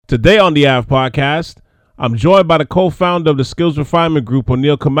Today on the AV Podcast, I'm joined by the co-founder of the Skills Refinement Group,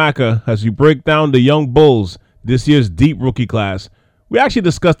 O'Neal Kamaka, as we break down the Young Bulls, this year's deep rookie class. We actually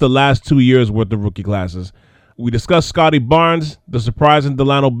discussed the last 2 years' worth of rookie classes. We discussed Scottie Barnes, the surprising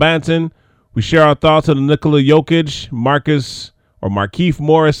Delano Banton. We share our thoughts on the Nikola Jokic, Markieff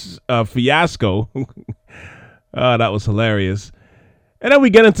Morris fiasco. That was hilarious. And then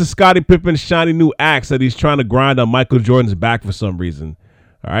we get into Scottie Pippen's shiny new axe that he's trying to grind on Michael Jordan's back for some reason.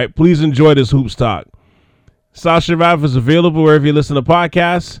 All right, please enjoy this Hoops Talk. Sal Sharav is available wherever you listen to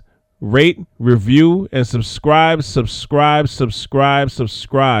podcasts. Rate, review, and subscribe.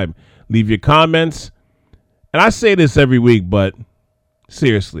 Leave your comments. And I say this every week, but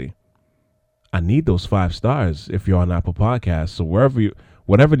seriously, I need those 5 stars if you're on Apple Podcasts. So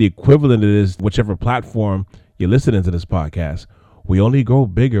whatever the equivalent it is, whichever platform you're listening to this podcast, we only grow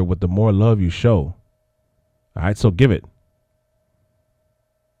bigger with the more love you show. All right, so give it.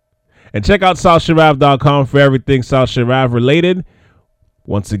 And check out SalSharav.com for everything Sal Sharav related.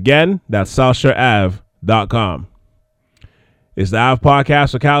 Once again, that's SalSharav.com. It's the AV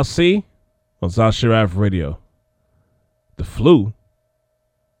Podcast with Cal C on Sal Sharav Radio. The flu.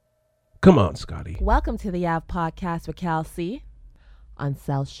 Come on, Scotty. Welcome to the AV Podcast with Cal C on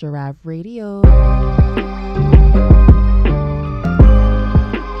Sal Sharav Radio.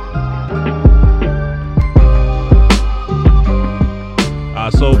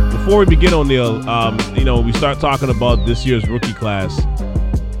 So before we begin, O'Neal, we start talking about this year's rookie class.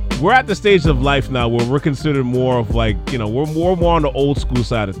 We're at the stage of life now where we're considered more of we're more on the old school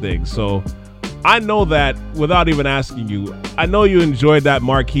side of things. So I know that without even asking you, I know you enjoyed that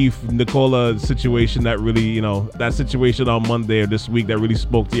Markieff Nikola situation that really, that situation on Monday or this week that really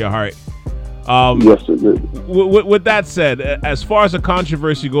spoke to your heart. Yes, it did. With that said, as far as the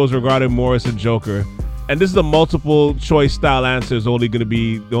controversy goes regarding Morris and Joker, and this is a multiple choice style answer is only going to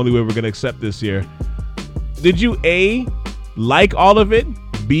be the only way we're going to accept this year. Did you A, like all of it,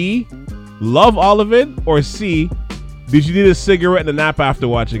 B, love all of it, or C, did you need a cigarette and a nap after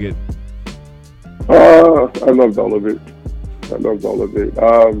watching it? I loved all of it.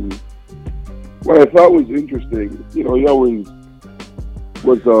 What I thought was interesting, he always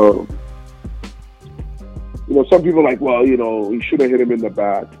was, some people like, well, he should have hit him in the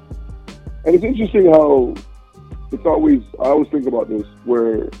back. And it's interesting how I always think about this,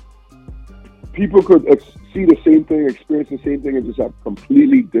 where people could see the same thing, experience the same thing, and just have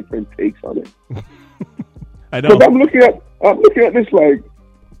completely different takes on it. I know. Because I'm looking at this like,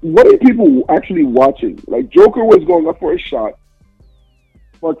 what are people actually watching? Like, Joker was going up for a shot.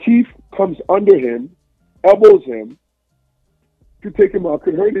 Markieff comes under him, elbows him, could take him out,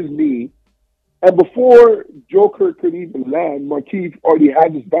 could hurt his knee. And before Joker could even land, Markieff already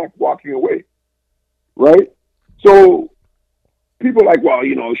had his back walking away, right? So people are like, well,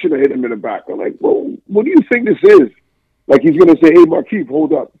 should have hit him in the back. I'm like, well, what do you think this is? Like, he's going to say, hey, Markieff,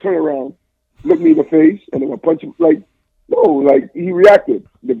 hold up, turn around, look me in the face, and then I'll punch him. Like, no, like, he reacted.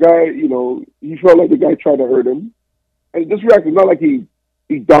 The guy, he felt like the guy tried to hurt him. And he just reacted. Not like he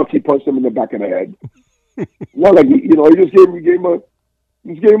donkey punched him in the back of the head. Not like, he just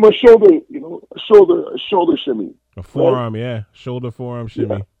gave him a shoulder, a shoulder shimmy. A forearm, right? Yeah. Shoulder, forearm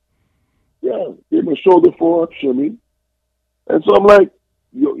shimmy. Yeah, gave him a shoulder, forearm shimmy. And so I'm like,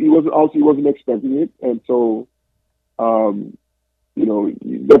 he wasn't expecting it. And so, he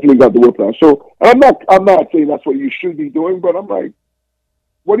definitely got the whiplash. So I'm not saying that's what you should be doing, but I'm like,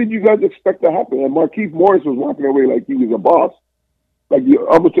 what did you guys expect to happen? And Markieff Morris was walking away like he was a boss. Like, you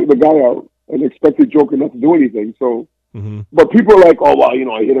almost took the guy out and expected Joker not to do anything. So, But people are like, oh, well,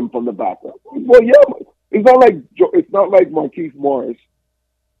 I hit him from the back. Well, yeah, it's not like Markieff Morris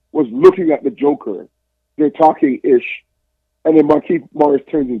was looking at the Joker. They're talking-ish, and then Markieff Morris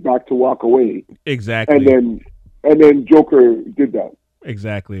turns his back to walk away. Exactly. And then Joker did that.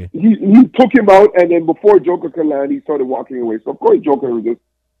 Exactly. He took him out, and then before Joker could land, he started walking away. So of course Joker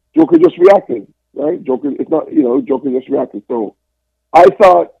just reacted, right? Joker just reacted. So I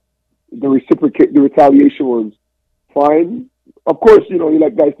thought the retaliation was fine. Of course, you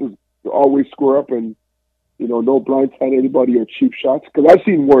like guys to always score up and, no blindside anybody or cheap shots. Because I've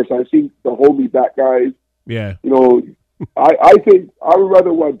seen worse. I've seen the hold me back guys. Yeah. I think I would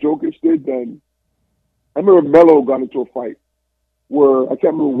rather what Jokic did than. I remember Melo got into a fight where I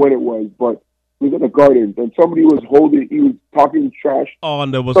can't remember when it was, but it was at the Gardens and somebody was talking trash. Oh,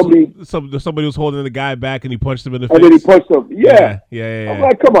 and there was somebody was holding the guy back and he punched him in the face. And then he punched him. Yeah. I'm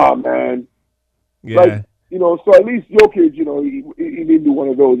like, come on, man. Yeah. Like, so at least Jokic, he didn't do one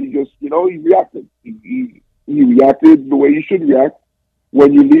of those. He just, he reacted. He reacted the way you should react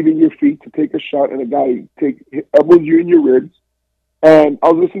when you're leaving your feet to take a shot and a guy elbows you in your ribs And I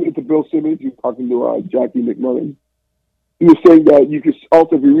was listening to Bill Simmons. He was talking to Jackie McMullen. He was saying that you could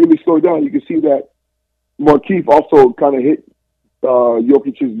also, if you really slow down, you can see that Markieff also kind of hit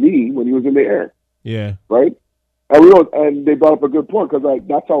Jokic's knee when he was in the air. Yeah. Right? And they brought up a good point because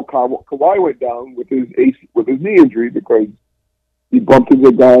that's how Kawhi went down with his knee injury, because he bumped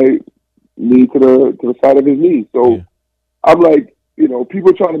into the guy knee to the side of his knee. So yeah. I'm like,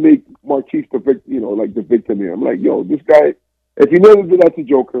 people trying to make Markieff the victim here. I'm like, yo, this guy, if he never did that to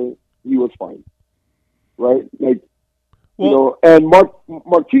Joker, he was fine, right? Like, and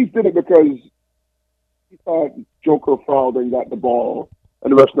Markieff did it because he thought Joker fouled and got the ball,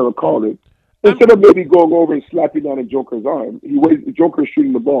 and the rest never called it. Instead of maybe going over and slapping down a Joker's arm, Joker's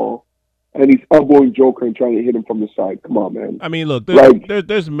shooting the ball, and he's elbowing Joker and trying to hit him from the side. Come on, man. I mean, look,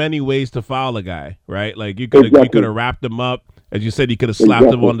 there's many ways to foul a guy, right? Like you could have wrapped him up, as you said. You could have slapped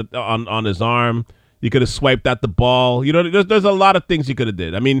him on his arm. You could have swiped at the ball. There's a lot of things you could have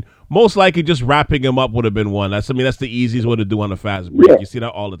did. I mean, most likely just wrapping him up would have been one. That's the easiest way to do on a fast break. Yeah. You see that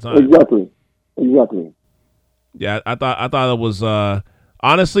all the time. Exactly. Yeah, I thought it was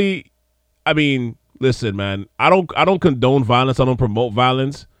honestly. I mean, listen, man. I don't condone violence. I don't promote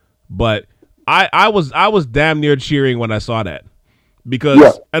violence, but I was damn near cheering when I saw that,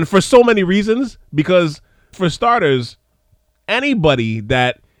 because and for so many reasons. Because for starters, anybody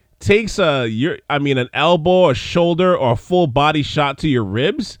that takes an elbow, a shoulder, or a full body shot to your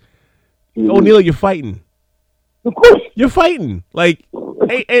ribs, O'Neal, you're fighting. Of course, you're fighting. Like,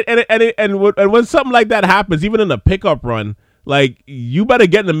 and when something like that happens, even in a pickup run, like, you better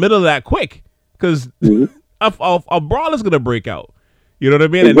get in the middle of that quick, because a brawl is gonna break out. You know what I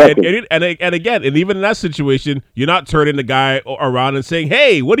mean? Exactly. And again, and even in that situation, you're not turning the guy around and saying,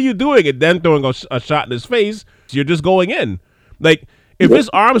 "Hey, what are you doing?" and then throwing a shot in his face. You're just going in. Like, if his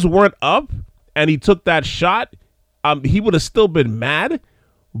arms weren't up and he took that shot, he would have still been mad,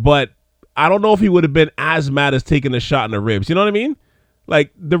 but I don't know if he would have been as mad as taking a shot in the ribs. You know what I mean?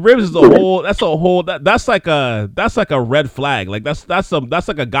 Like, the ribs is that's like a red flag. Like, that's like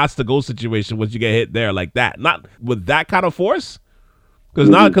a gots to go situation once you get hit there like that. Not with that kind of force.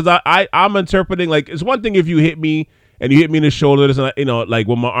 Because I'm interpreting, like, it's one thing if you hit me and you hit me in the shoulders and like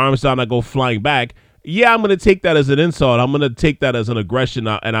when my arms down, I go flying back. Yeah, I'm gonna take that as an insult. I'm gonna take that as an aggression,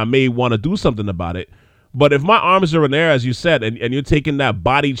 and I may want to do something about it. But if my arms are in there, as you said, and you're taking that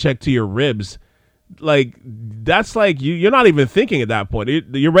body check to your ribs, like, that's like you're not even thinking at that point.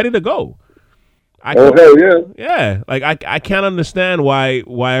 You're ready to go. Yeah. Like, I can't understand why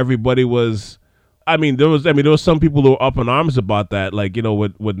everybody was. I mean, there was some people who were up in arms about that, like,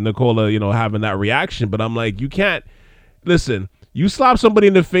 with Nikola, having that reaction. But I'm like, you can't listen. You slap somebody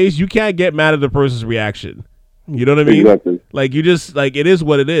in the face, you can't get mad at the person's reaction. You know what I mean? Exactly. Like, you just, like, it is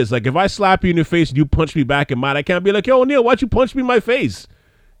what it is. Like, if I slap you in the face and you punch me back in mine, I can't be like, yo, O'Neal, why'd you punch me in my face?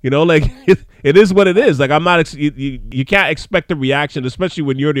 Like, it is what it is. Like, I'm not, you can't expect the reaction, especially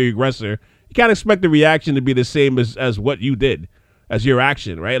when you're the aggressor. You can't expect the reaction to be the same as what you did, as your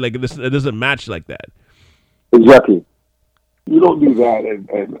action, right? Like, it doesn't match like that. Exactly. You don't do that,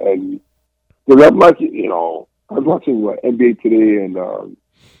 and because I'm like, I was watching NBA Today, and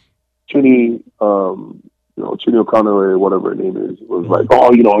Chinny O'Connor, or whatever her name is, was like,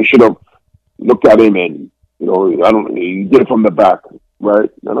 oh, I should have looked at him, and he did it from the back, right?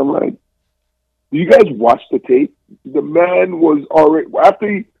 And I'm like, do you guys watch the tape? The man was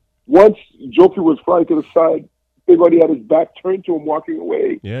already once Joker was flying to the side, Big already had his back turned to him walking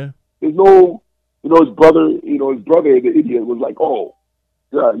away. Yeah. There's no, his brother, the idiot, was like, oh,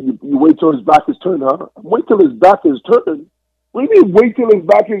 yeah, you wait till his back is turned, huh? Wait till his back is turned. What do you mean wait till his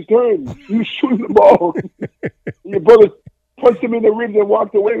back is turned? You shooting the ball. Your brother punched him in the ribs and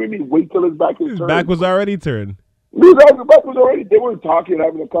walked away. What do you mean wait till his back is turned? His back was already turned. His back was already, they weren't talking,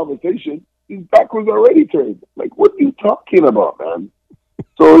 having a conversation. His back was already turned. Like, what are you talking about, man?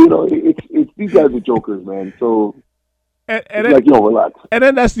 So, it's these guys are jokers, man. So, relax. And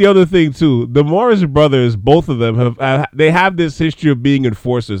then that's the other thing too. The Morris brothers, both of them have this history of being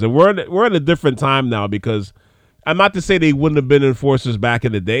enforcers, and we're in a different time now, because I'm not to say they wouldn't have been enforcers back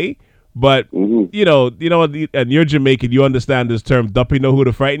in the day, but and you're Jamaican, you understand this term, "Duppy know who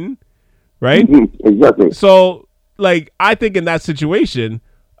to frighten," right? Mm-hmm. Exactly. So, like, I think in that situation,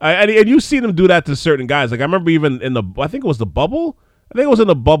 and you see them do that to certain guys. Like, I remember even I think it was the bubble. I think it was in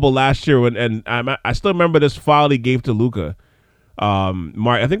the bubble last year, and I still remember this foul he gave to Luka. I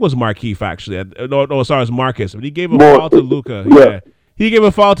think it was Markieff, actually. No, sorry, it was Marcus. But he gave a foul to Luka. Yeah, he gave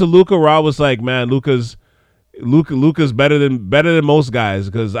a foul to Luka where I was like, man, Luka's better than most guys,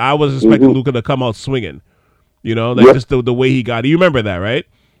 because I was expecting Luka to come out swinging. Just the way he got it. You remember that, right?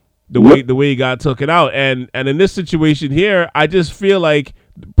 the way he got taken out. And in this situation here, I just feel like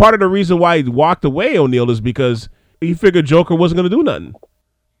part of the reason why he walked away, O'Neal, is because he figured Joker wasn't going to do nothing.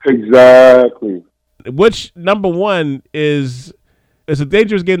 Exactly. Which, number one, is it's a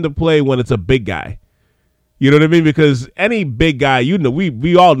dangerous game to play when it's a big guy. You know what I mean? Because any big guy, you know,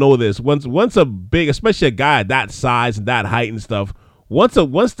 we all know this. Once a big, especially a guy that size and that height and stuff, once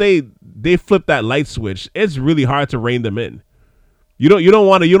they flip that light switch, it's really hard to rein them in. You don't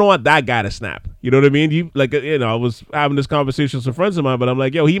want that guy to snap. You know what I mean? I was having this conversation with some friends of mine, but I'm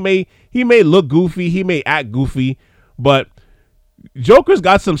like, yo, he may look goofy, he may act goofy, but Joker's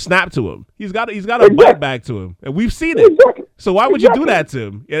got some snap to him. He's got a bite back to him, and we've seen it. Exactly. So why would you do that to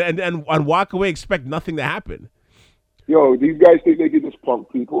him and walk away, expect nothing to happen? Yo, these guys think they can just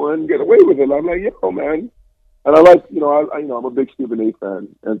punk people and get away with it. I'm like, yo, man. And I like, I'm a big Stephen A. fan,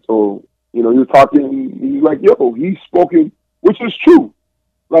 and so you're talking. He's like, yo, he's spoken, which is true.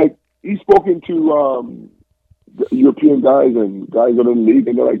 Like he's spoken to European guys and guys that are in the league,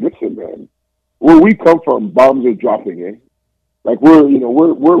 and they're like, listen, man, where we come from, bombs are dropping, eh? Like we're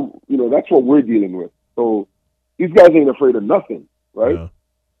that's what we're dealing with. So these guys ain't afraid of nothing, right? Yeah.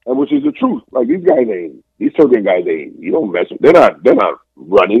 And which is the truth. Like these Serbian guys ain't. You don't mess with. They're not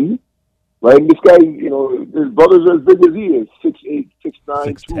running, right? And this guy, his brothers are as big as he is, 6'8",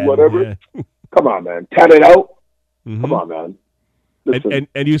 6'9", 2, whatever. Yeah. Come on, man, tat it out. Mm-hmm. Come on, man. Listen,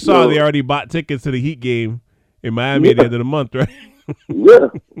 and you saw they already bought tickets to the Heat game in Miami at the end of the month, right? Yeah,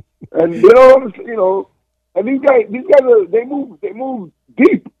 and and these guys they move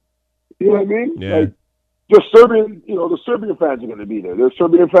deep. You know what I mean? Yeah. Like just Serbian, the Serbian fans are going to be there. There's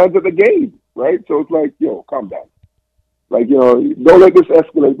Serbian fans at the game, right? So it's like, yo, calm down. Like, don't let this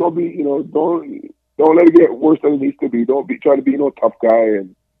escalate. Don't be, don't let it get worse than it needs to be. Don't be trying to be no tough guy,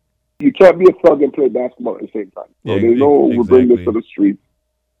 and you can't be a thug and play basketball at the same time. So they know we'll bring this to the streets.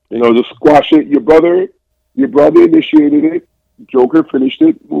 Just squash it. Your brother initiated it. Joker finished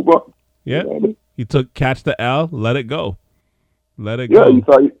it. Move up. Yeah. He catch the L, let it go. Let it go. Yeah,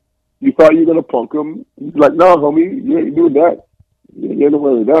 you thought you were gonna punk him. He's like, no, homie, you ain't doing that. You ain't getting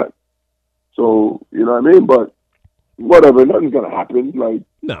away with that. So, you know what I mean? But whatever, nothing's gonna happen. Like,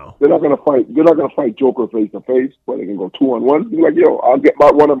 no. They're not gonna fight Joker face to face, but they can go 2-on-1. He's like, yo, I'll get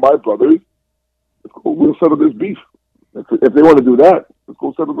one of my brothers. Let's go, we'll settle this beef. If they want to do that, let's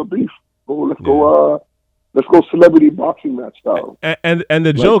go settle the beef. Let's go celebrity boxing match style. And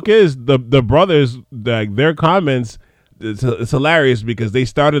the joke is the brothers, their comments, it's hilarious because they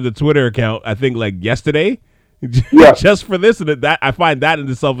started a Twitter account, I think like yesterday, just for this, and that I find that in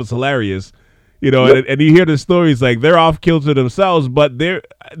itself is hilarious. And you hear the stories like they're off kilter themselves, but their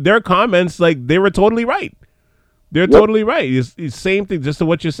comments, like, they were totally right. They're totally right. It's same thing, just to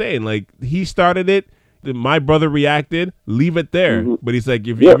what you're saying. Like, he started it. My brother reacted, leave it there. Mm-hmm. But he's like,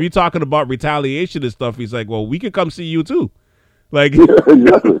 if you're talking about retaliation and stuff, he's like, well, we could come see you too. Like, you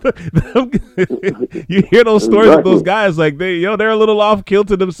hear those stories of those guys, like they're a little off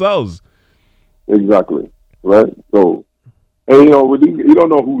kilter themselves. Exactly. Right. So, and with these, you don't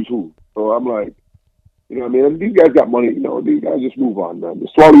know who's who. So I'm like, what I mean? These guys got money. These guys just move on, man.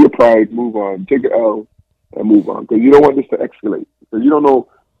 Just swallow your pride, move on, take an L, and move on. Because you don't want this to escalate. Because you don't know,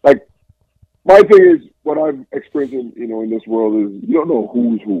 like, my thing is, what I'm experiencing, in this world is you don't know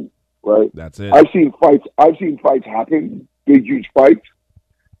who's who, right? That's it. I've seen fights happen, big, huge fights,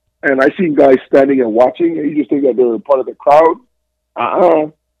 and I've seen guys standing and watching, and you just think that they're part of the crowd.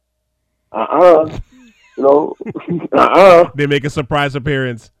 They make a surprise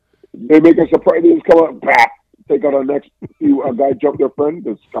appearance. They make a surprise. They just come out, back, take out our next. See a guy jump their friend,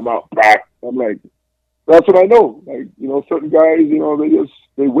 just come out, back. I'm like, that's what I know. Like, certain guys,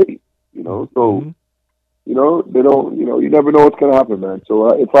 they wait. So, they don't, you never know what's going to happen, man. So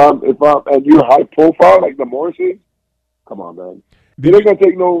if I'm, and you're high profile, like the Morrises, come on, man. You ain't going to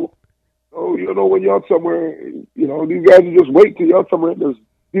take when you're out somewhere, these guys will just wait till you're out somewhere and just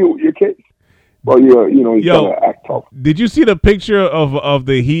deal with your case. Well, you gotta act tough. Did you see the picture of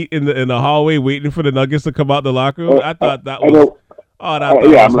the Heat in the hallway waiting for the Nuggets to come out the locker room? I thought that was,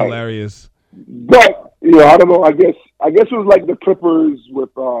 was hilarious. But, I don't know, I guess it was like the Clippers with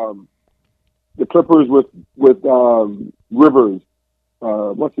Rivers.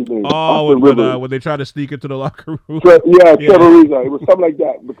 What's his name? Oh, when they try to sneak into the locker room. Trevor Ariza. It was something like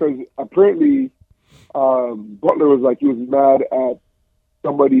that because apparently Butler was like, he was mad at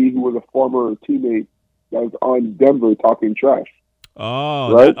somebody who was a former teammate that was on Denver talking trash.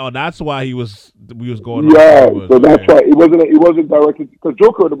 Oh, right? That's why we was going. Yeah, so that's why it wasn't directed because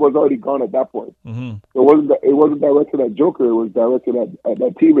Joker was already gone at that point. Mm-hmm. It wasn't directed at Joker. It was directed at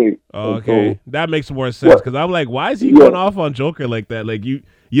that teammate. Okay, so, that makes more sense because I'm like, why is he going off on Joker like that? Like you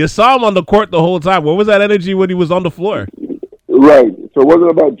You saw him on the court the whole time. What was that energy when he was on the floor? Right. So it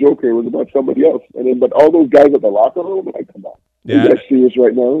wasn't about Joker. It was about somebody else. And then, but all those guys at the locker room, like, come on. Yeah. Are you guys serious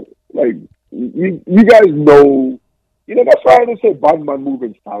right now? Like, you guys know. You know, that's why I just say Batman move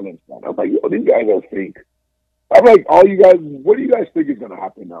in silence, man. I'm like, yo, these guys are fake. I'm like, all you guys, what do you guys think is going to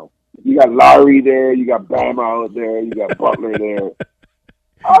happen now? You got Larry there. You got Bam out there. You got Butler there.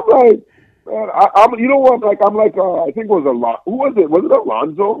 I'm like, man, I'm. You know what? I'm like, I think it was who was it? Was it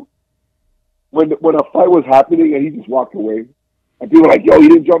Alonzo? When a fight was happening and he just walked away, and people were like, "Yo, he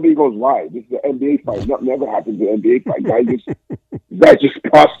didn't jump in." He goes, "Why? This is an NBA fight. Nothing ever happens in an NBA fight. Guys just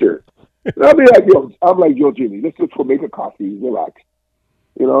posture." And I'm like, yo, Jimmy, let's just go make a coffee, relax.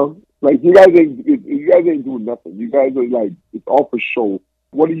 You know, like you guys ain't doing nothing. You guys are like, it's all for show.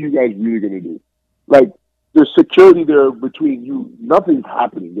 What are you guys really gonna do? Like, there's security there between you. Nothing's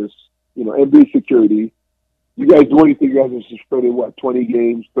happening. There's, NBA security. You guys do anything, you guys are suspended, 20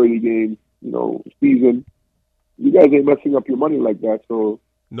 games, 30 games, season. You guys ain't messing up your money like that. So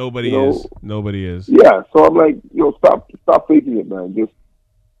nobody is. Nobody is. Yeah. So I'm like, stop faking it, man. Just,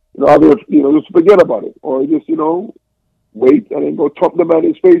 either, just forget about it, or just, wait and then go trump the man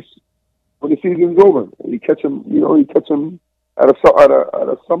in his face when the season's over. And you catch him, at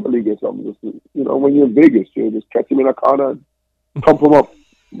a summer league or something. Just, when you're in Vegas, just catch him in a corner and pump him up.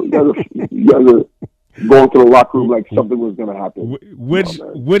 But you guys are going to the locker room like something was going to happen.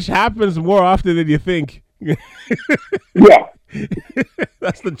 Which happens more often than you think. Yeah.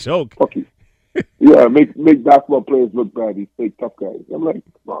 That's the joke. Okay. Yeah, make basketball players look bad. These fake tough guys. I'm like,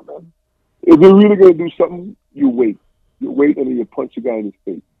 come on, man. If you're really going to do something, you wait. You wait and then you punch the guy in his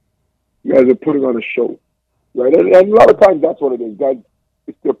face. You guys are putting on a show, right? And a lot of times that's what it is. Guys,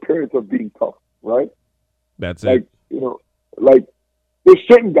 it's the appearance of being tough, right? That's like, it. Like there's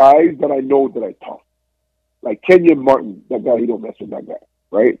certain guys that I know that are tough. Like Kenyon Martin, that guy, you don't mess with that guy,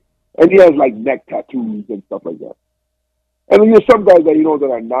 right? And he has like neck tattoos and stuff like that. And then there's some guys that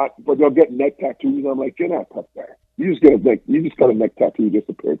that are not, but they'll get neck tattoos. And I'm like, you're not a tough guy. You just got a neck tattoo just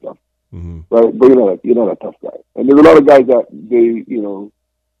to appear tough, right? But you're not a tough guy. And there's a lot of guys that they,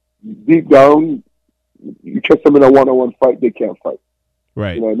 deep down, you catch them in a one-on-one fight, they can't fight.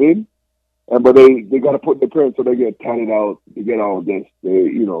 Right. You know what I mean? But they got to put in the appearance, so they get tatted out. They get all this.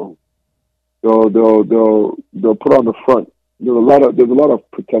 They'll put on the front. There's a lot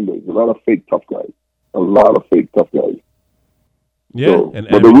of pretenders, a lot of fake tough guys, a lot of fake tough guys. Yeah, so,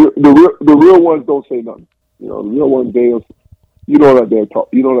 but the real ones don't say nothing. The real ones, that they're tough.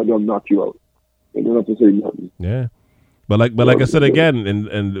 That they'll knock you out. They don't have to say nothing. Yeah, but like I said again,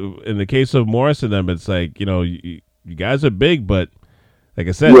 in the case of Morris and them, it's like you guys are big, but like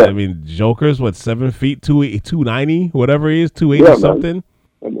I said, I mean, Joker's 7 feet, 290, whatever he is, 280 something.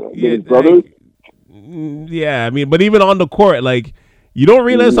 And brothers. Yeah, I mean, but even on the court, like, you don't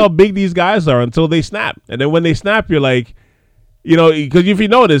realize how big these guys are until they snap. And then when they snap, you're like, because if you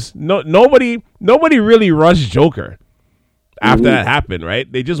notice, nobody really rushed Joker after that happened, right?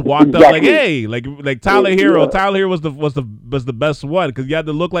 They just walked up like, hey, like Tyler Hero. Yeah. Tyler Hero was the best one because you had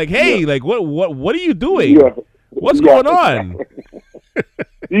to look like, hey, like what are you doing? Yeah. What's going on?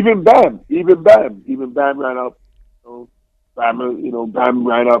 Even Bam ran up. Bam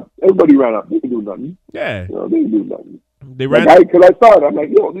ran up. Everybody ran up. They didn't do nothing. Yeah. They didn't do nothing. They ran because I saw it. I'm like,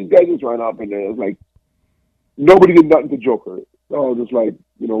 these guys just ran up, and it was like nobody did nothing to Joker. So I was just like,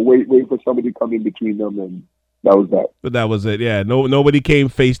 wait for somebody to come in between them, and that was that. But that was it. Yeah. Nobody came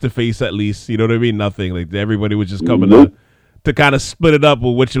face to face. At least, you know what I mean. Nothing. Like everybody was just coming to kind of split it up,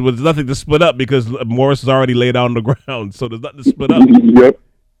 which was nothing to split up because Morris was already laid out on the ground. So there's nothing to split up. Yep.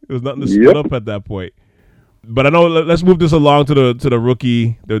 There's nothing to split up at that point. But I know. Let's move this along to the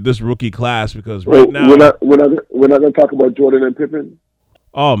rookie, this rookie class because now we're not gonna talk about Jordan and Pippen.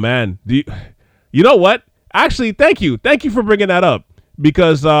 Oh man, you know what? Actually, thank you for bringing that up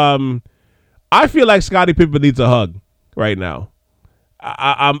because I feel like Scottie Pippen needs a hug right now.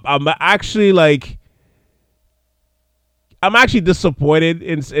 I'm actually disappointed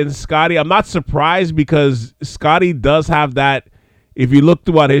in Scottie. I'm not surprised because Scottie does have that. If you look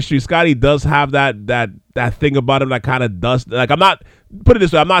throughout history, Scottie does have that thing about him that kind of does. Like, I'm not, put it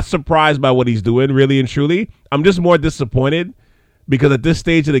this way, I'm not surprised by what he's doing, really and truly. I'm just more disappointed because at this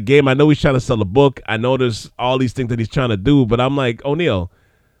stage of the game, I know he's trying to sell a book. I know there's all these things that he's trying to do, but I'm like, O'Neal,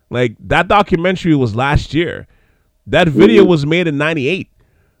 like, that documentary was last year. That video was made in 98.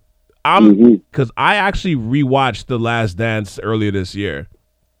 Because I actually rewatched The Last Dance earlier this year,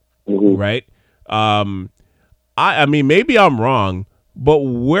 right? I mean, maybe I'm wrong, but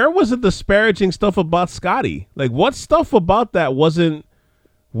where was the disparaging stuff about Scottie? Like, what stuff about that was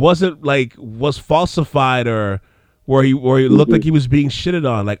falsified, or where he looked like he was being shitted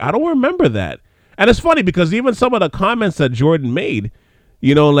on. Like, I don't remember that. And it's funny because even some of the comments that Jordan made,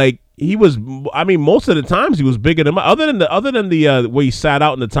 you know, like he was. I mean, most of the times he was bigger than him. Other than the where he sat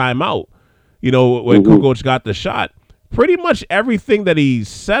out in the timeout, you know, when Kukoc got the shot. Pretty much everything that he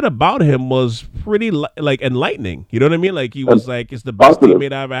said about him was pretty like enlightening. You know what I mean? Like he was like, it's the best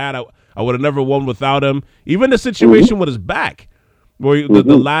teammate I ever had. I would have never won without him. Even the situation with his back, where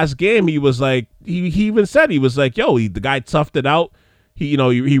the last game, he was like, he even said, he was like, yo, the guy toughed it out. He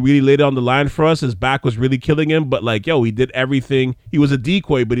really laid it on the line for us. His back was really killing him, but like, yo, he did everything. He was a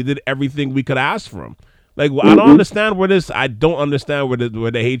decoy, but he did everything we could ask for him. Like, I don't understand where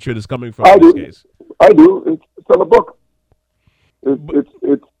the hatred is coming from in this case. I do. It's on the book. It's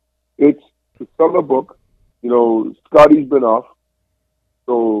on the book. You know, Scotty's been off.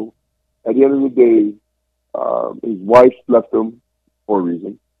 So at the end of the day, his wife left him for a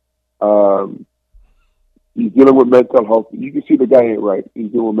reason. He's dealing with mental health. You can see the guy ain't right.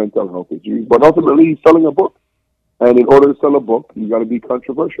 He's dealing with mental health issues. But ultimately, he's selling a book. And in order to sell a book, you got to be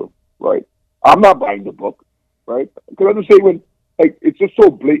controversial, right? I'm not buying the book, right? Because I'm just saying, it's just so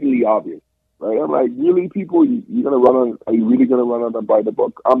blatantly obvious, right? I'm like, really, people, you're gonna run on? Are you really gonna run on and buy the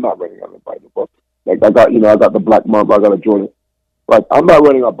book? I'm not running on and buy the book. Like I got the Black Mamba, I got a Jordan. Like I'm not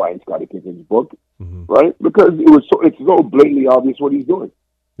running on buying Scottie Pippen's book, right? Because it's so blatantly obvious what he's doing.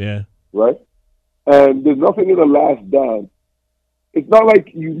 Yeah. Right. And there's nothing in The Last Dance. It's not like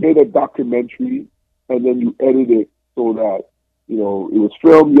you made a documentary and then you edit it so that, you know, it was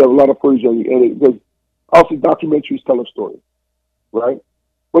filmed, you have a lot of footage and you edit it. Because also documentaries tell a story, right?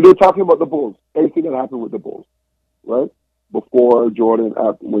 But they're talking about the Bulls, everything that happened with the Bulls, right? Before Jordan,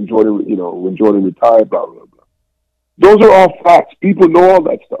 after, when Jordan retired, blah, blah, blah. Those are all facts. People know all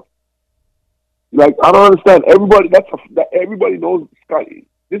that stuff. Like, I don't understand. Everybody knows Scotty.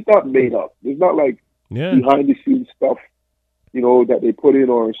 It's not made up. It's not like behind the scenes stuff, you know, that they put in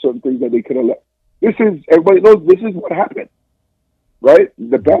or certain things that they could have left. Everybody knows this is what happened, right?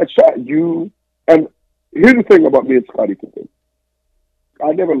 The bad shot, and here's the thing about me and Scottie Pippen.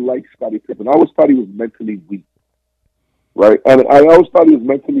 I never liked Scottie Pippen. I always thought he was mentally weak, right? And I always thought he was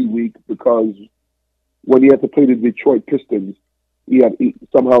mentally weak because when he had to play the Detroit Pistons,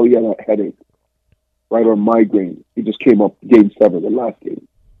 somehow he had a headache, right, or migraine. He just came up Game 7, the last game,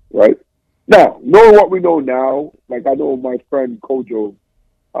 right? Now, knowing what we know now, like I know my friend Kojo,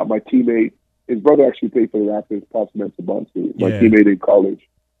 my teammate, his brother actually played for the Raptors, Pastor Sabansi, my teammate in college.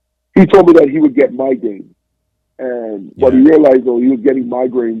 He told me that he would get migraines. And what he realized, though, he was getting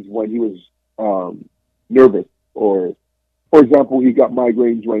migraines when he was nervous. Or, for example, he got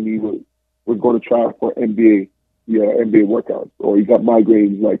migraines when he was going to try for NBA workouts. Or he got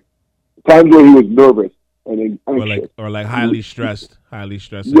migraines, like, times where he was nervous and then anxious. Or highly stressed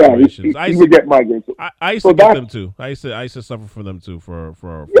situations. He would get migraines. I used to get them, too. I used to suffer from them, too, for a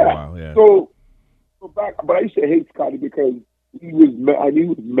while, yeah. But I used to hate Scotty because I knew he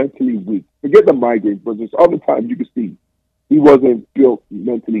was mentally weak. Forget the migraines, but just other times you could see he wasn't built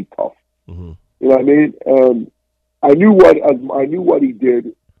mentally tough. You know what I mean? I knew what he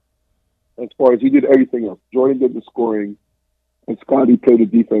did as far as he did everything else. Jordan did the scoring, and Scotty played the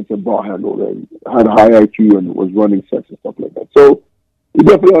defense and ball handled and had a high IQ and was running sets and stuff like that. So he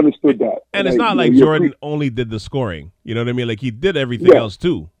definitely understood that. And it's not like Jordan only did the scoring. You know what I mean? Like he did everything else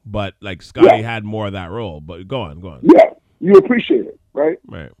too. But like Scotty had more of that role. But go on. Yeah, you appreciate it, right?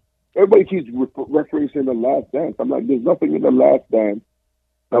 Right. Everybody keeps referencing The Last Dance. I'm like, there's nothing in The Last Dance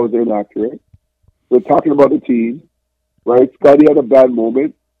that was inaccurate. We're talking about the team, right? Scotty had a bad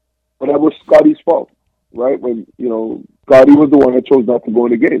moment, but that was Scotty's fault, right? When, you know, Scotty was the one that chose not to go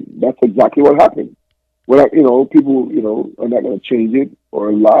in the game. That's exactly what happened. When people, are not going to change it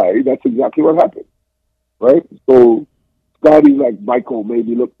or lie. That's exactly what happened, right? So Scotty's like, Michael made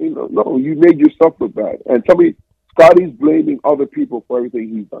me look, no, you made yourself look bad. And tell me, Scotty's blaming other people for everything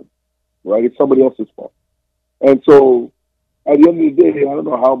he's done, right? It's somebody else's fault. And so at the end of the day, I don't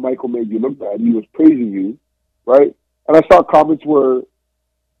know how Michael made you look bad. He was praising you, right? And I saw comments where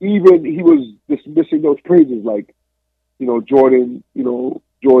even he was dismissing those praises, like, Jordan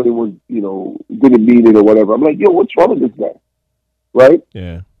was, didn't mean it or whatever. I'm like, yo, what's wrong with this guy? Right?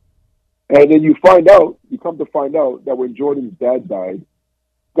 Yeah. And then you come to find out that when Jordan's dad died,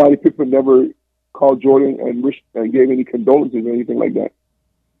 Scottie Pippen never called Jordan and wished and gave any condolences or anything like that.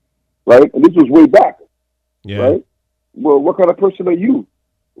 Right? And this was way back. Yeah. Right? Well, what kind of person are you?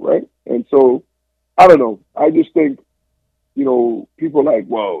 Right? And so, I don't know. I just think, people like,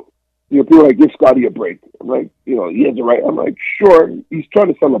 well, people like, give Scotty a break. I'm like, he has a right. I'm like, sure, he's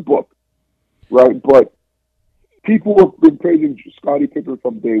trying to sell a book, right? But people have been praising Scottie Pippen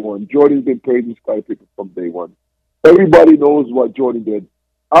from day one. Jordan's been praising Scottie Pippen from day one. Everybody knows what Jordan did.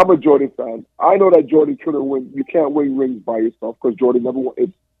 I'm a Jordan fan. I know that Jordan couldn't win. You can't win rings by yourself because Jordan never won.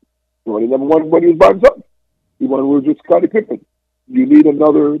 Jordan never won when he was by himself. He won with Scottie Pippen. You need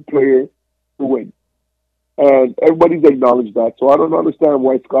another player to win. And everybody's acknowledged that. So I don't understand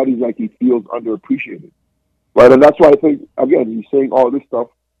why Scotty's like he feels underappreciated. Right? And that's why I think, again, he's saying all this stuff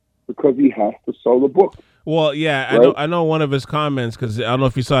because he has to sell the book. Well, yeah, right? I know one of his comments, because I don't know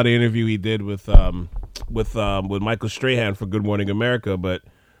if you saw the interview he did with Michael Strahan for Good Morning America, but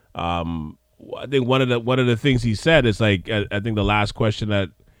I think one of the things he said is like, I think the last question that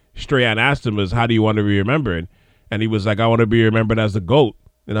Strahan asked him is, how do you want to be remembered? And he was like, I want to be remembered as the GOAT.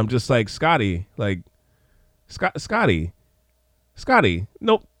 And I'm just like, Scotty, nope.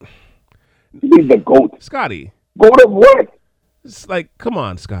 He's the GOAT. Scotty. GOAT of what? It's like, come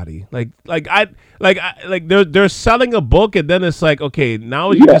on, Scotty. They're selling a book, and then it's like, okay,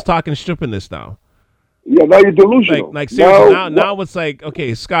 now you're just talking stripping this now. Yeah, now you're delusional. Like seriously, now it's like,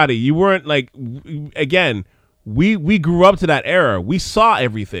 okay, Scotty, you weren't like, again, we grew up to that era. We saw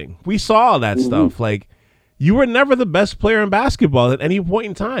everything. We saw all that stuff. Like, you were never the best player in basketball at any point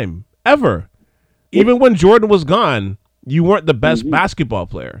in time, ever. Even when Jordan was gone, you weren't the best basketball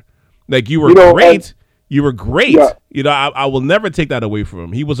player. Like, you were great. You were great. Yeah. I will never take that away from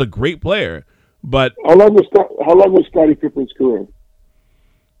him. He was a great player. But how long was Scottie Pippen's career?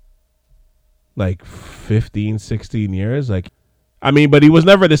 Like 15, 16 years. Like, I mean, but he was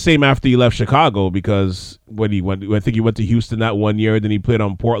never the same after he left Chicago, because when he went, I think he went to Houston that 1 year, then he played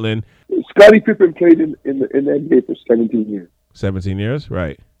on Portland. Scottie Pippen played in the NBA for 17 years. 17 years,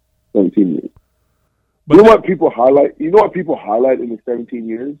 right? 17 years. But you know what people highlight? You know what people highlight in the 17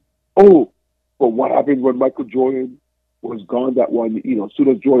 years? Oh, but what happened when Michael Jordan was gone that one? As soon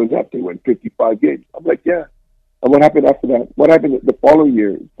as Jordan left, they went 55 games. I'm like, yeah. And what happened after that? What happened the following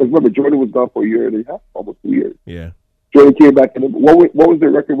year? Because remember, Jordan was gone for a year and a half, almost 2 years. Yeah. Jordan came back, and what was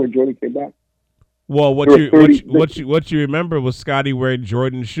their record when Jordan came back? Well, what you remember was Scotty wearing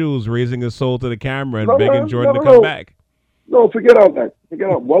Jordan shoes, raising his soul to the camera, and begging Jordan to come back. No, forget all that.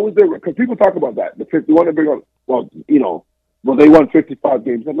 What was their? Because people talk about that. You want to bring up? Well, they won 55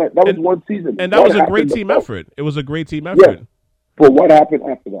 games. That was one season. And that was a great team effort. It was a great team effort. Yeah. But what happened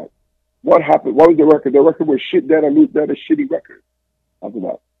after that? What happened? What was the record? The record was shit. That a shitty record after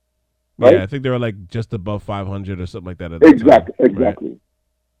that. Right? Yeah, I think they were like just above 500 or something like that.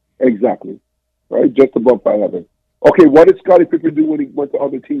 Exactly. Right, just above 500. Okay, what did Scottie Pippen do when he went to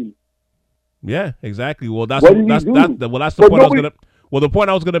other teams? Yeah, exactly. Well, that's the point I was gonna. Well, the point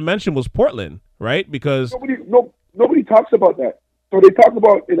I was gonna mention was Portland, right? Because nobody talks about that. So they talk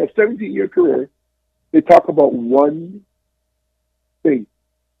about, in a 17-year career, they talk about one thing.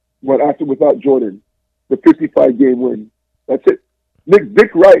 Without Jordan, the 55-game win. That's it.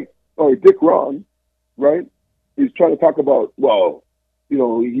 Dick Ron, right? He's trying to talk about,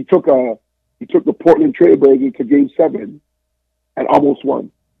 he took the Portland Trailblazers to Game 7 and almost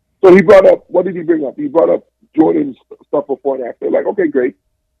won. So he brought up, what did he bring up? He brought up Jordan's stuff before and after. Like, okay, great.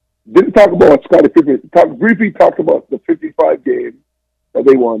 Didn't talk about Scottie Pippen. Briefly talked about the 55 game that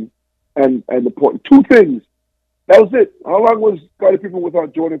they won and the Portland. Two things. That was it. How long was Scottie Pippen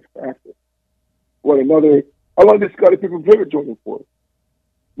without Jordan after? How long did Scottie Pippen play with Jordan for?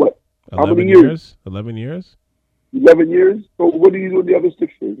 What? 11 how many years? 11 years. 11 years? So what did he do in the other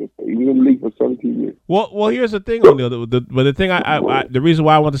 6 years? He was in the league for 17 years. Well, here's the thing, O'Neal. The thing the reason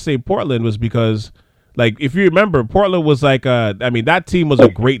why I want to say Portland was because, like, if you remember, Portland was like, that team was a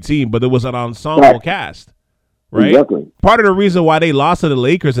great team, but it was an ensemble cast, right? Exactly. Part of the reason why they lost to the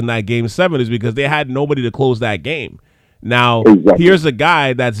Lakers in that Game 7 is because they had nobody to close that game. Now, here's a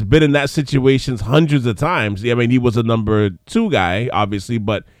guy that's been in that situation hundreds of times. I mean, he was a number 2 guy, obviously,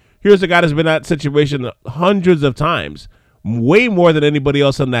 but here's a guy that's been in that situation hundreds of times, way more than anybody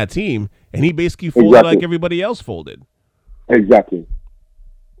else on that team, and he basically folded like everybody else folded. Exactly.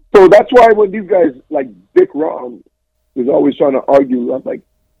 So that's why when these guys like Dick Ron is always trying to argue, I'm like,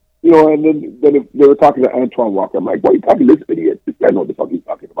 and then if they were talking to Antoine Walker, I'm like, why are you talking to this idiot? This guy knows what the fuck he's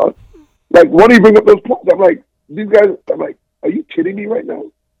talking about. Like, why do you bring up those points? I'm like, these guys, are you kidding me right now?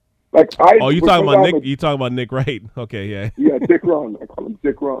 Like, you talking about Nick? You talking about Nick Wright? Okay, yeah. Yeah, Dick Ron. I call him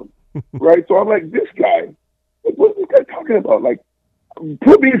Dick Ron. Right? So I'm like, this guy, what's this guy talking about? Like,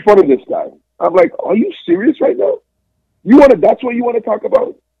 put me in front of this guy. I'm like, are you serious right now? That's what you want to talk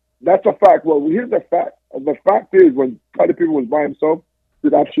about? That's a fact. Well, here's the fact. The fact is, when Scottie Pippen was by himself,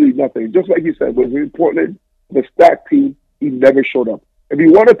 did absolutely nothing. Just like you said, when he was in Portland, the stacked team, he never showed up. If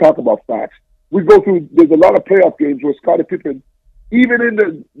you want to talk about facts, there's a lot of playoff games where Scottie Pippen, even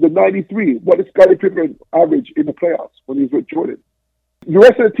in the 93, what did Scottie Pippen average in the playoffs when he was with Jordan? The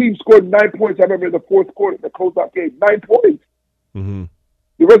rest of the team scored 9 points. I remember in the fourth quarter, the closeout game, 9 points. Mm-hmm.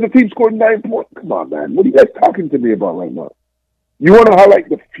 The rest of the team scored 9 points. Come on, man. What are you guys talking to me about right now? You want to highlight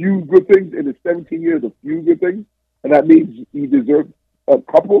the few good things in the 17 years, the few good things, and that means he deserved a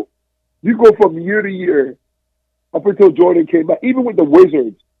couple? You go from year to year up until Jordan came back. Even with the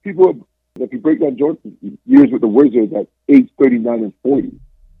Wizards, people, if you break down Jordan's years with the Wizards at age 39 and 40,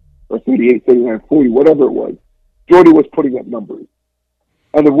 or 38, 39, 40, whatever it was, Jordan was putting up numbers.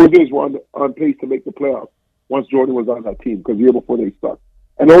 And the Wizards were on pace to make the playoffs once Jordan was on that team, because the year before they sucked.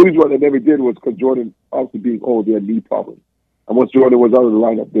 And the only reason why they never did was because Jordan, obviously being old, they had knee problems. And once Jordan was out of the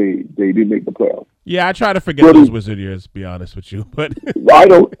lineup, they didn't make the playoffs. Yeah, I try to forget those Wizard years, to be honest with you. But I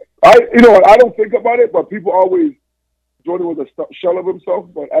don't think about it, but people always, Jordan was a shell of himself,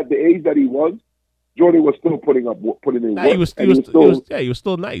 but at the age that he was, Jordan was still putting in work. He was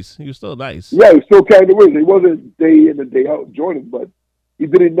still nice. He was still nice. Yeah, he was still carrying the Wizards. He wasn't day in and day out Jordan, but he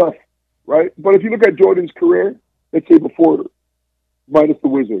did enough, right? But if you look at Jordan's career, let's say before, minus the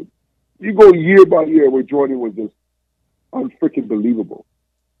Wizards, you go year by year where Jordan was just unfreaking believable.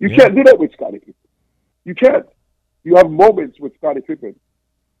 You can't do that with Scottie Pippen. You can't. You have moments with Scottie Pippen.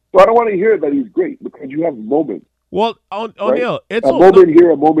 So I don't want to hear that he's great, because you have moments. Well, O'Neal, it's a moment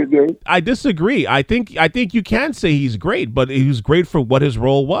here, a moment there. I disagree. I think you can say he's great, but he was great for what his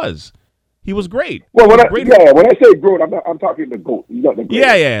role was. He was great. Well, when I say great, I'm talking the GOAT. He's not the GOAT.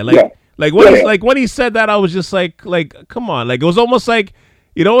 Yeah. When he said that, I was just like, come on. Like, it was almost like,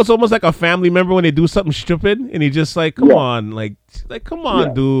 it's almost like a family member when they do something stupid, and he just like, come on, come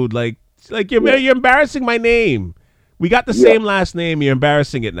on, dude, like you're embarrassing my name. We got the same last name. You're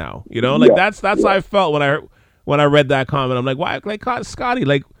embarrassing it now. That's how I felt when I read that comment. I'm like, why, God,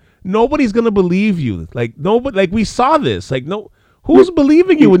 Scotty, nobody's gonna believe you. Nobody, we saw this. Who's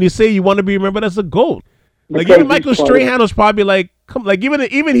believing you when you say you want to be remembered as a GOAT? Even Michael Strahan was probably like,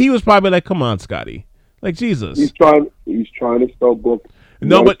 even he was probably like, come on, Scotty, Jesus. He's trying to sell books.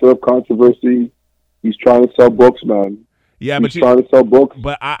 No, but stir controversy. He's trying to sell books, man. Yeah, he's trying to sell books.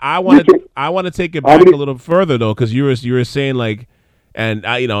 But I want to take it back a little further though, because you were saying and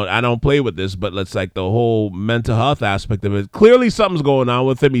I don't play with this, but let's the whole mental health aspect of it. Clearly, something's going on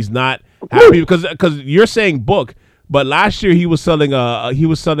with him. He's not happy because you're saying book, but last year he was selling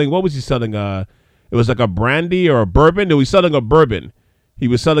what was he selling? It was like a brandy or a bourbon. No, he was selling a bourbon. He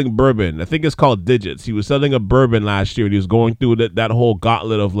was selling bourbon. I think it's called Digits. He was selling a bourbon last year, and he was going through that whole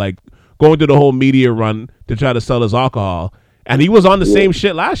gauntlet of going through the whole media run to try to sell his alcohol. And he was on the same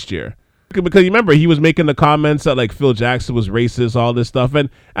shit last year. Because you remember, he was making the comments that Phil Jackson was racist, all this stuff. And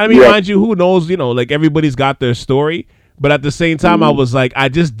I mean, mind you, who knows, everybody's got their story. But at the same time, I was I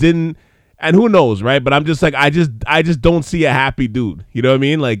just didn't, and who knows, right? But I'm just I just don't see a happy dude. You know what I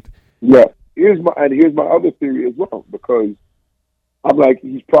mean? Yeah. Here's my other theory as well, because I'm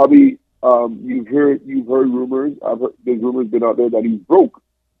he's probably you've heard rumors. There's rumors been out there that he's broke,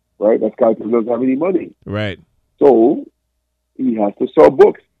 right? That guy doesn't have any money, right? So he has to sell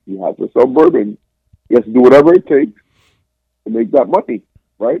books. He has to sell bourbon. He has to do whatever it takes to make that money,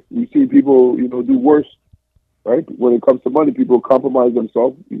 right? We see people, do worse, right? When it comes to money, people compromise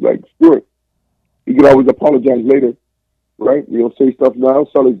themselves. He's like, screw it. He can always apologize later, right? He'll say stuff now,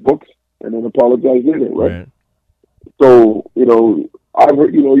 sell his books, and then apologize later, right? So, I've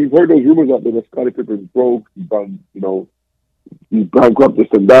heard, you've heard those rumors out there that Scottie Pippen's broke. He's done, he's bankrupt, this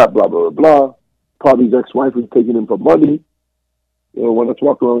and that, blah, blah, blah, blah. Probably his ex-wife is taking him for money. When I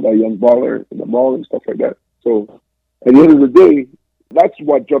walk around with that young baller in the mall and stuff like that. So, at the end of the day, that's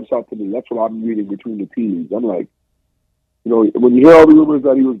what jumps out to me. That's what I'm reading between the tea leaves. I'm like, when you hear all the rumors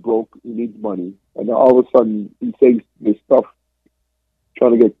that he was broke, he needs money, and then all of a sudden he says this stuff,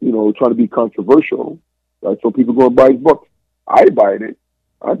 trying to be controversial, right? So people go and buy his book. I ain't buying it.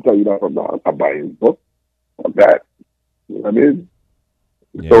 I'll tell you that from now. I'm not buying his book. Fuck that. You know what I mean?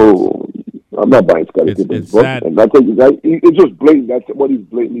 Yeah, so I'm not buying Scottie Pippen's book. And it's just blatant. That's what he's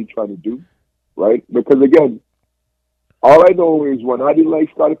blatantly trying to do, right? Because again, all I know is when I didn't like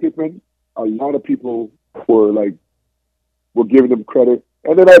Scottie Pippen, a lot of people were giving him credit.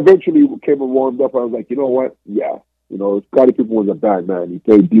 And then I eventually came and warmed up. I was like, you know what? Yeah. Scottie Pippen was a bad man. He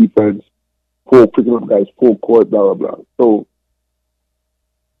played defense, picking up guys full court, blah, blah, blah. So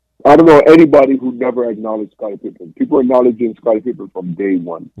I don't know anybody who never acknowledged Scottie Pippen. People are acknowledging Scottie Pippen from day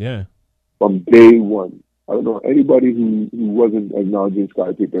one. Yeah. From day one. I don't know anybody who wasn't acknowledging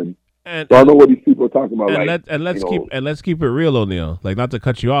Scottie Pippen. So I don't know what these people are talking about. Let's keep it real, O'Neal. Not to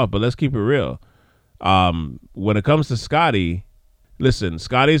cut you off, but let's keep it real. When it comes to Scottie, listen,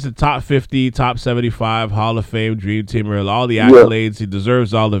 Scottie's the top 50, top 75, Hall of Fame, Dream Teamer, all the accolades. He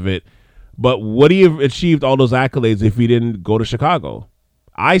deserves all of it. But would he have achieved all those accolades if he didn't go to Chicago?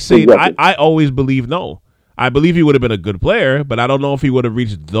 I say Exactly. I always believe no. I believe he would have been a good player, but I don't know if he would have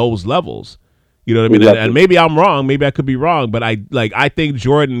reached those levels. You know what I mean? Exactly. And maybe I'm wrong. Maybe I could be wrong, but I think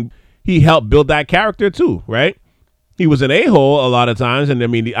Jordan, he helped build that character too, right? He was an a-hole a lot of times, and I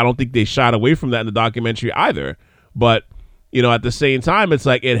mean, I don't think they shied away from that in the documentary either. But at the same time, it's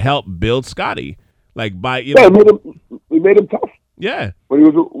like it helped build Scottie. Like by Yeah, it made him tough. yeah, When he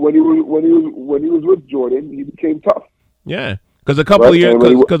was with Jordan, he became tough. yeah. Because a couple of Right, years, and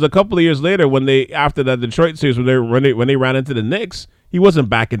when he because a couple of years later, when they after that Detroit series, when they ran into the Knicks, he wasn't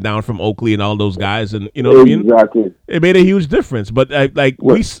backing down from Oakley and all those guys, and you know what I mean. Exactly. It made a huge difference. But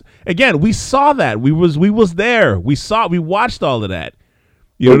we saw that we was there. We watched all of that.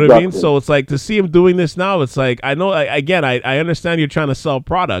 You know what I mean? Exactly. So it's like to see him doing this now. It's like I know. I understand you're trying to sell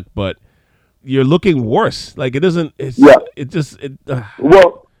product, but you're looking worse. Like it doesn't. It's, Yeah. It just.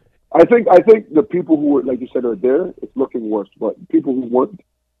 Well, I think the people who were, like you said, are there. It's looking worse, but people who weren't,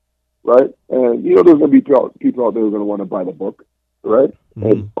 right? And there's going to be people out there who are going to want to buy the book, right?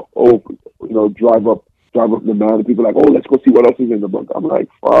 Mhm. And drive up the man, and people are like, oh, let's go see what else is in the book. I'm like,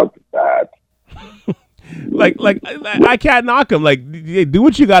 fuck that. like I can't knock him. Like do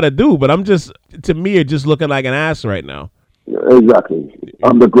what you got to do, but to me, you're just looking like an ass right now. Yeah, exactly.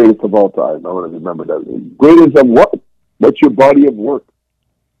 I'm the greatest of all time. I want to remember that. Greatest of what? What's your body of work?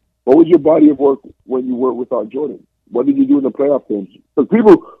 What was your body of work when you were without Jordan? What did you do in the playoff games?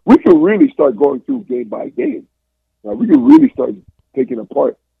 Because we can really start going through game by game. Now, we can really start taking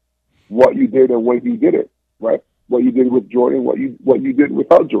apart what you did and when you did it, right? What you did with Jordan, what you did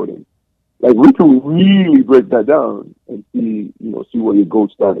without Jordan. Like we can really break that down and see where your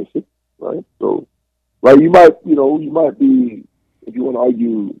GOAT status is, right? So, right, you might be, if you want to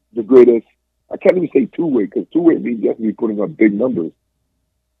argue, the greatest. I can't even say two-way because two-way means you have to be putting up big numbers.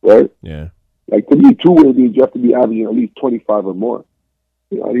 Right? Yeah. Like to me, two-way means you have to be averaging at least 25 or more.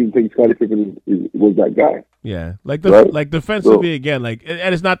 I didn't think Scottie Pippen was that guy. Yeah, like defensively again, and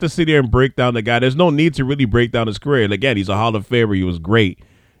it's not to sit here and break down the guy. There's no need to really break down his career. And again, he's a Hall of Famer. He was great.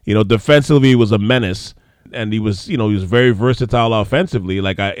 Defensively, he was a menace, and he was very versatile offensively.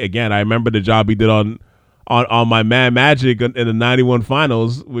 Like I remember the job he did on my man Magic in the '91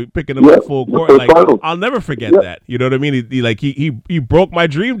 finals, we picking him up full court. Like I'll never forget that. You know what I mean? He broke my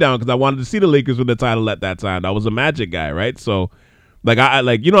dream down because I wanted to see the Lakers win the title at that time. I was a Magic guy, right? So, you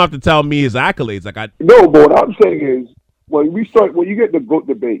don't have to tell me his accolades. No, but what I'm saying is when you get the GOAT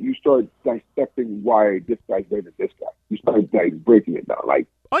debate, you start dissecting why this guy's better than this guy. You start breaking it down. Like,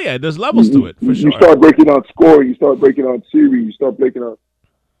 oh yeah, there's levels to it for sure. You start breaking down scoring. You start breaking down series. You start breaking down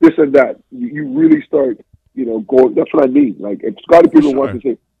this and that. You really start. Going. That's what I mean. Like, if Scottie Pippen wants to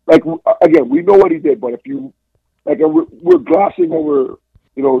say, like, again, we know what he did, but if you, like, we're glossing over,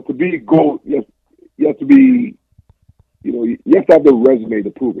 to be GOAT, you have to be, you have to have the resume to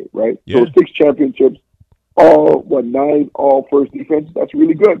prove it, right? Yeah. So 6 championships, 9, all first defense. That's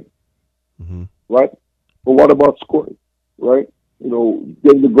really good, right? But what about scoring, right?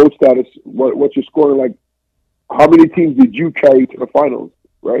 Getting the GOAT status. What's your scoring like? How many teams did you carry to the finals,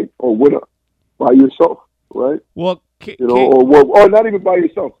 right? Or win by yourself? Right. Well, or not even by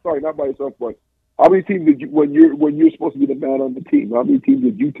yourself. Sorry, not by yourself, but how many teams did you when you're supposed to be the man on the team? How many teams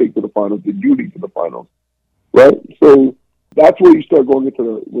did you take to the finals? Did you lead to the finals? Right. So that's where you start going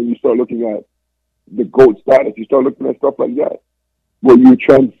into when you start looking at the GOAT status. You start looking at stuff like that. Where you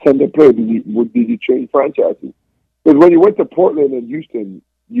transcend the play. Did you change franchises? Because when you went to Portland and Houston,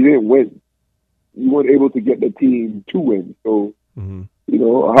 you didn't win. You weren't able to get the team to win. So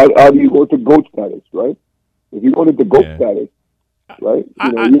how do you go to GOAT status, right? If you wanted the GOAT status, right?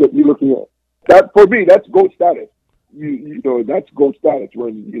 You're looking at that. For me, that's GOAT status. That's GOAT status.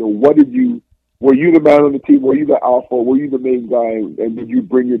 When were you the man on the team? Were you the alpha? Were you the main guy? And did you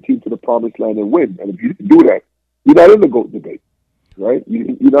bring your team to the promised land and win? And if you didn't do that, you're not in the GOAT debate, right?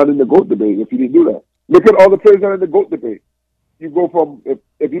 You're not in the GOAT debate if you didn't do that. Look at all the players that are in the GOAT debate. You go from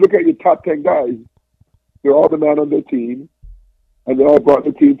if you look at your top 10 guys, they're all the man on their team. And they all brought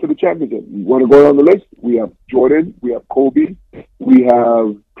the team to the championship. You want to go down the list? We have Jordan. We have Kobe. We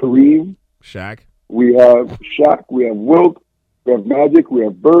have Kareem. Shaq. We have Shaq. We have Wilt. We have Magic. We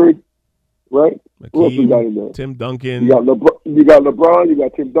have Bird. Right? Hakeem, Who else we got in there? Tim Duncan. You got LeBron. You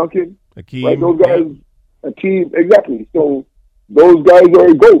got Tim Duncan. Hakeem. Right? Those guys. Hakeem. Exactly. So those guys are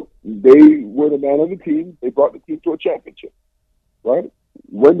a GOAT. They were the man on the team. They brought the team to a championship. Right?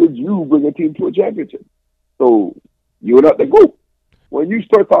 When did you bring a team to a championship? So you're not the GOAT. When you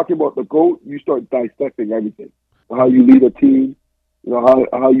start talking about the GOAT, you start dissecting everything. How you lead a team,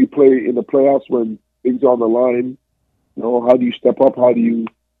 how you play in the playoffs when things are on the line. How do you step up? How do you,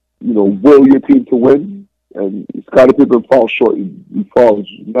 will your team to win? And Scottie Pippen falls short. He falls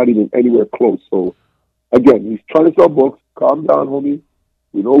not even anywhere close. So again, he's trying to sell books. Calm down, homie.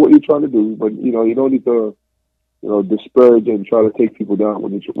 We know what you're trying to do, but you don't need to disparage and try to take people down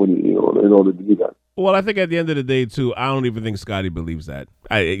when in order to do that. Well, I think at the end of the day, too, I don't even think Scotty believes that.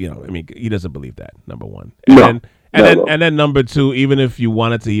 He doesn't believe that. Number one, and then number two, even if you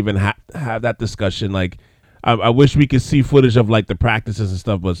wanted to even have that discussion, like I wish we could see footage of like the practices and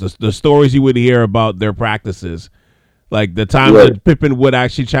stuff, but the stories you would hear about their practices, like the time that Pippen would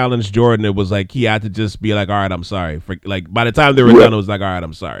actually challenge Jordan, it was like he had to just be like, all right, I'm sorry. Like by the time they were done, it was like, all right,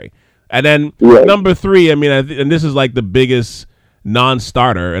 I'm sorry. And then number three, I mean, and this is like the biggest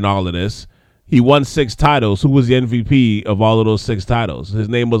non-starter in all of this. He won 6 titles. Who was the MVP of all of those 6 titles? His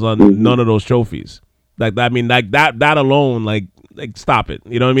name was on none of those trophies. Like I mean, like that alone, like stop it.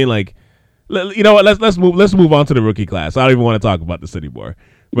 You know what I mean? Like, you know what? Let's move on to the rookie class. I don't even want to talk about this anymore.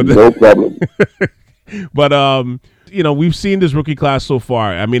 But no problem. But we've seen this rookie class so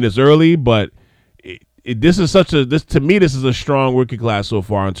far. I mean, it's early, but this is a strong rookie class so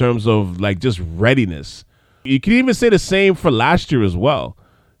far in terms of like just readiness. You can even say the same for last year as well.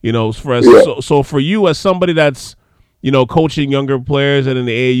 So for you as somebody that's coaching younger players and in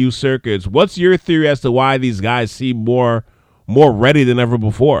the AAU circuits, what's your theory as to why these guys seem more ready than ever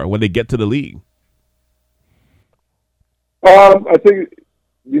before when they get to the league? I think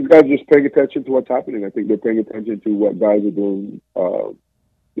these guys are just paying attention to what's happening. I think they're paying attention to what guys are doing,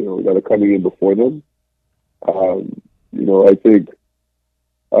 that are coming in before them. I think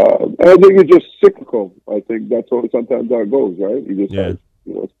it's just cyclical. I think that's sometimes how it goes, right? You just have,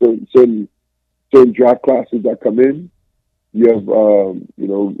 certain draft classes that come in. You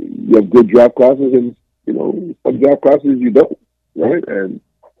have good draft classes, and some draft classes you don't, right? And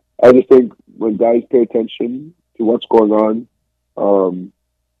I just think when guys pay attention to what's going on,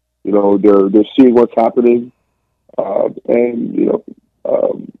 they're seeing what's happening, and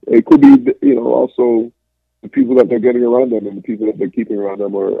it could be also the people that they're getting around them and the people that they're keeping around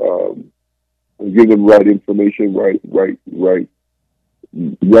them are giving them right information, right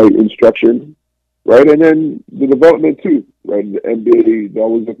instruction, right? And then the development too, right? The NBA, they're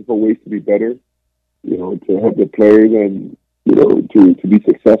always looking for ways to be better, to help the players and, to be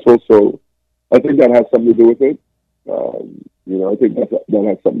successful. So I think that has something to do with it. I think that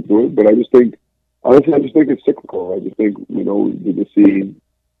has something to do with it. But I just think it's cyclical. I just think, we're just seeing,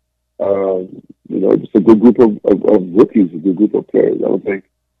 just a good group of rookies, a good group of players. I don't think,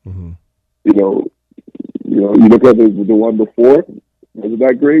 you look at the one before, wasn't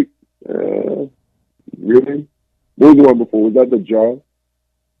that great? Really? What was the one before? Was that the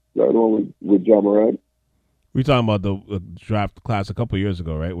one with Ja Morant? We talking about the draft class a couple years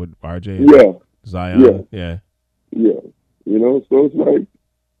ago, right? With RJ and Zion? Yeah. So it's like,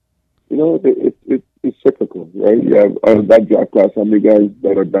 it's cyclical, right? You have that draft class, how many guys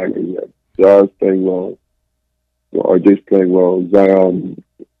that are bangers? You have Ja's playing well, RJ's playing well, Zion,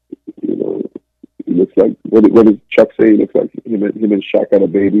 he looks like, what does Chuck say? He looks like him and Shaq had a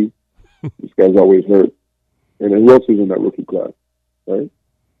baby. This guy's always hurt. And then who else is in that rookie class, right?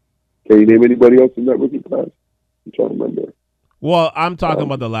 Can you name anybody else in that rookie class? I'm trying to remember. Well, I'm talking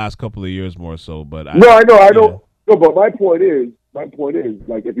about the last couple of years more so, but I know. No, but my point is, like,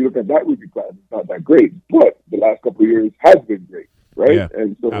 if you look at that rookie class, it's not that great, but the last couple of years has been great, right? Yeah,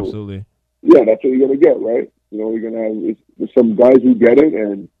 and so, absolutely. Yeah, that's what you're going to get, right? You're going to have some guys who get it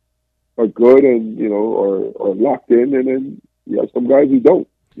and are good and, or locked in, and then you have some guys who don't.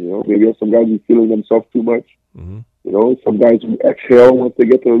 Maybe you have some guys who feeling themselves too much. Mm-hmm. Some guys who exhale once they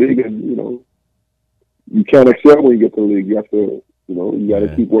get to the league, and, you can't excel when you get to the league. You have to, you got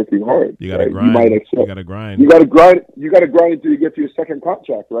to keep working hard. You got to grind. You might excel. You got to grind. You got to grind. You got to grind until you get to your second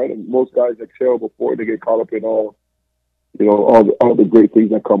contract, right? And most guys excel before they get caught up in all the great things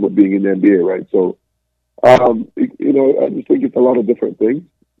that come with being in the NBA, right? So, I just think it's a lot of different things,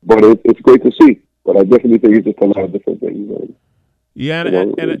 but it's great to see. But I definitely think it's just a lot of different things. Yeah,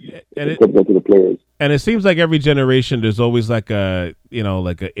 and it comes down to the players. And it seems like every generation, there's always like an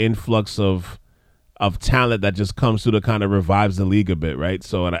influx of talent that just comes through that kind of revives the league a bit, right?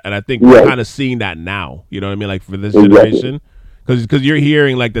 So, and I think we're kind of seeing that now. You know what I mean? Like for this generation, because you're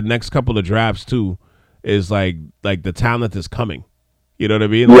hearing like the next couple of drafts too is like the talent is coming. You know what I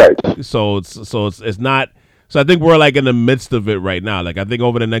mean? Right. So it's not. So I think we're like in the midst of it right now. Like I think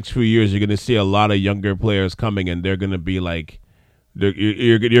over the next few years, you're going to see a lot of younger players coming, and they're going to be like,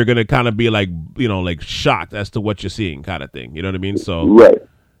 you're going to kind of be like, like shocked as to what you're seeing, kind of thing. You know what I mean? So right.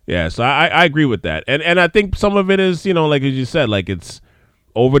 Yeah. So I agree with that, and I think some of it is, like as you said, like it's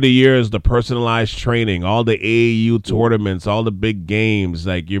over the years, the personalized training, all the AAU tournaments, all the big games,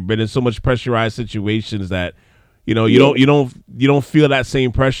 like you've been in so much pressurized situations that, you know, you don't feel that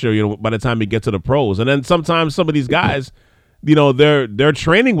same pressure, you know, by the time you get to the pros. And then sometimes some of these guys, you know, they're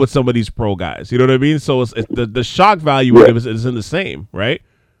training with some of these pro guys. You know what I mean? So it's the shock value of it isn't the same, right?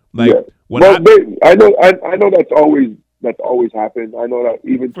 Like when I know that's always happened. I know that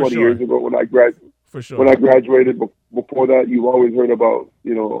even 20 years ago when I graduated, before that, you always heard about,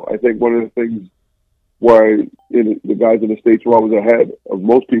 you know, I think one of the things why the guys in the States were always ahead of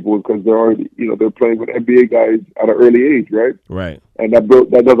most people is because they're already, you know, they're playing with NBA guys at an early age, right? Right. And that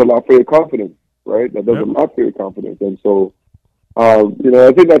does a lot for your confidence, right? That does a lot for your confidence. And so, you know,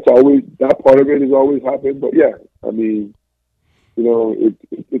 I think that part of it has always happened. But yeah, I mean, you know,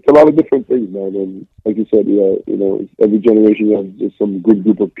 it's a lot of different things, man. And like you said, you know, every generation you have just some good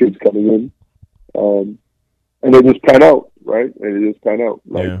group of kids coming in, and they just pan out, right? And they just pan out.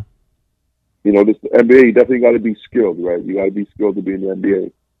 Like, you know, the NBA, you definitely got to be skilled, right? You got to be skilled to be in the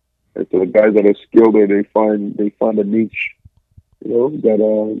NBA. And so the guys that are skilled, they find a niche, you know, that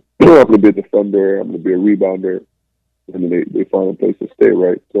I'm going to be a defender, I'm going to be a rebounder, and then they find a place to stay,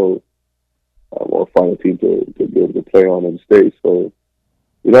 right? So, or find a team to be able to play on and stay. So,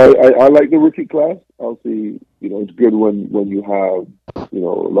 you know, I like the rookie class. Obviously, you know, it's good when you have, you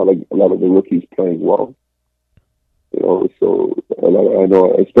know, a lot of the rookies playing well. You know, so I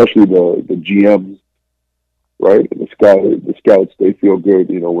know, especially the GMs, right? And the scouts, they feel good,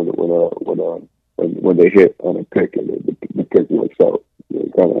 you know, when they hit on a pick and the pick works out. You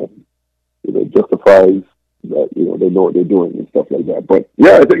know, kind of, you know, justifies that, you know, they know what they're doing and stuff like that. But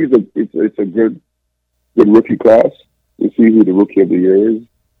yeah, I think it's a good rookie class. To see who the rookie of the year is.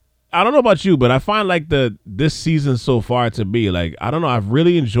 I don't know about you, but I find like this season so far to be like, I don't know, I've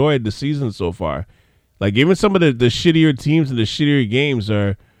really enjoyed the season so far. Like even some of the shittier teams and the shittier games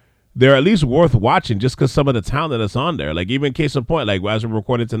they're at least worth watching just because some of the talent that's on there. Like even case in point, like as we're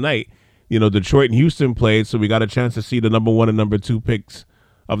recording tonight, you know, Detroit and Houston played, so we got a chance to see the number 1 and number 2 picks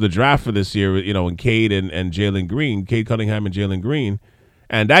of the draft for this year, you know, in Cade and Jalen Green, Cade Cunningham and Jalen Green.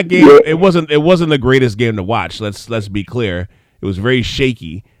 And that game, it wasn't the greatest game to watch. Let's be clear. It was very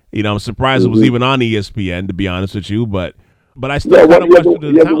shaky. You know, I'm surprised it was even on ESPN, to be honest with you, but I still kind of watched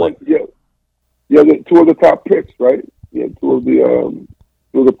the talent. The 2 of the top picks, right? Yeah, 2 of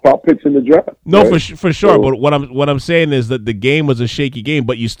the top picks in the draft. No, right? for sure. So, but what I'm saying is that the game was a shaky game,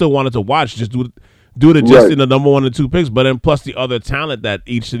 but you still wanted to watch. Just do it just in the number 1 and 2 picks, but then plus the other talent that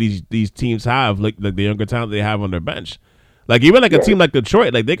each of these teams have, like the younger talent they have on their bench. Like even like a team like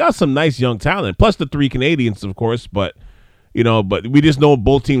Detroit, like they got some nice young talent. Plus the 3 Canadians, of course, but. You know, but we just know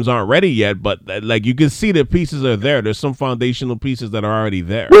both teams aren't ready yet. But like you can see the pieces are there. There's some foundational pieces that are already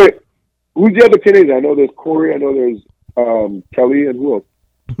there. Wait, who's the other Canadian? I know there's Corey. I know there's Kelly, and who else?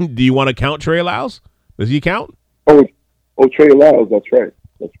 Do you want to count Trey Lyles? Does he count? Oh, Trey Lyles. That's right.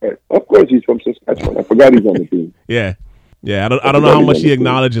 Of course, he's from Saskatchewan. I forgot he's on the team. Yeah. I don't know how much he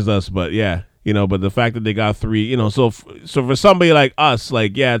acknowledges us, but yeah, you know. But the fact that they got 3, you know, so for somebody like us,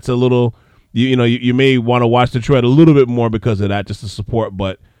 like yeah, it's a little. You may want to watch Detroit a little bit more because of that, just to support.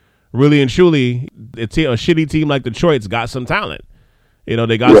 But really and truly, a shitty team like Detroit's got some talent. You know,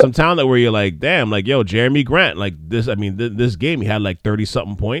 they got some talent where you're like, damn, like, yo, Jeremy Grant, like this. I mean, this game, he had like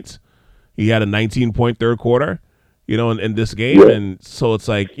 30-something points. He had a 19-point third quarter, you know, in this game. And so it's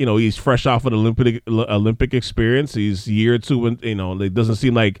like, you know, he's fresh off of an Olympic experience. He's year 2, and, you know, it doesn't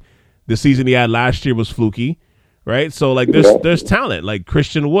seem like the season he had last year was fluky, right? So, like, there's talent, like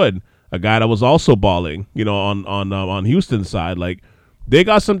Christian Wood, a guy that was also balling, you know, on Houston's side. Like they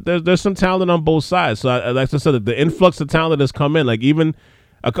got there's some talent on both sides. So like I said, the influx of talent has come in. Like even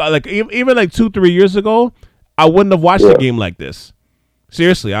 2-3 years ago, I wouldn't have watched a game like this.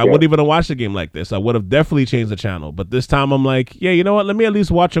 Seriously, I wouldn't even have watched a game like this. I would have definitely changed the channel. But this time I'm like, yeah, you know what? Let me at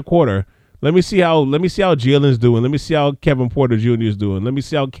least watch a quarter. Let me see how Jalen's doing. Let me see how Kevin Porter Jr. is doing. Let me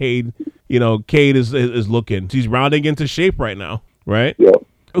see how Cade is looking. He's rounding into shape right now, right? Yeah.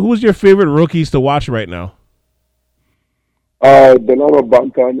 Who's your favorite rookies to watch right now? Delano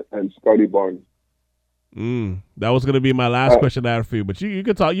Banton and Scotty Barnes. That was going to be my last question I had for you, but you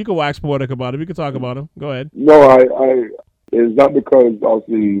could talk. You could wax poetic about him. You could talk about him. Go ahead. No, it's not because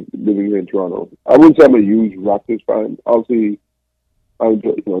obviously living here in Toronto. I wouldn't say I'm a huge Raptors fan. Obviously,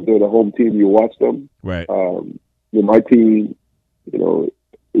 they're the home team. You watch them, right? My team, you know,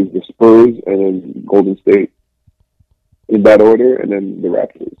 is the Spurs and then Golden State. In that order, and then the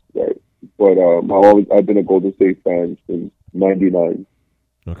Raptors, right? But I've been a Golden State fan since '99.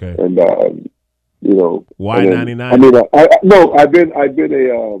 Okay. And you know, why '99? I mean, I've been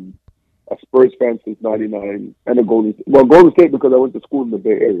a Spurs fan since '99 and a Golden State because I went to school in the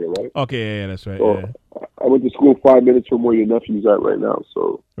Bay Area, right? Okay, yeah, that's right. So Yeah. I went to school 5 minutes from where your nephew's at right now.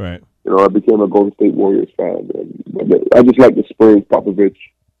 So Right. I became a Golden State Warriors fan, and I just like the Spurs, Popovich.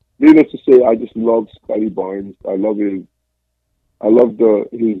 Needless to say, I just love Scotty Barnes. I love his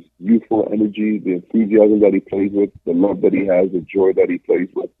youthful energy, the enthusiasm that he plays with, the love that he has, the joy that he plays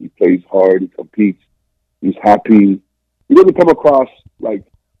with. He plays hard. He competes. He's happy. He doesn't come across like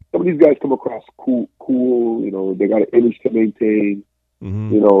some of these guys come across cool. They got an image to maintain.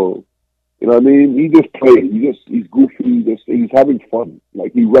 Mm-hmm. You know what I mean? He just plays. He's goofy. He's having fun.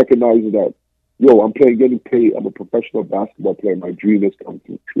 Like he recognizes that, I'm getting paid. I'm a professional basketball player. My dream has come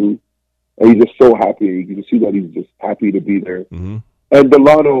true. And he's just so happy. You can see that he's just happy to be there. Mm-hmm. And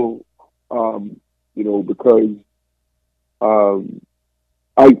Delano, because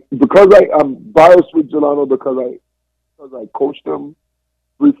I'm biased with Delano because I coached him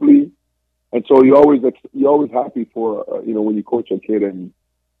briefly, and so you're always happy for when you coach a kid and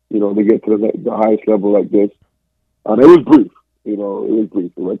they get to the highest level like this. And it was brief. It was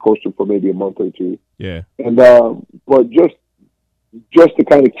brief. I coached him for maybe a month or two. Yeah. And but just the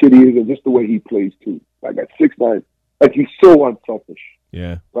kind of kid he is and just the way he plays too. Like at 6'9", like he's so unselfish.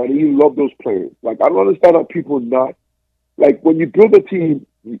 Yeah. Right? And you love those players. Like I don't understand how people not like when you build a team,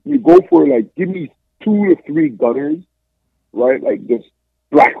 you go for like give me 2 to 3 gunners, right? Like just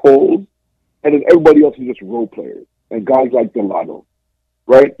black holes, and then everybody else is just role players. And guys like Delano,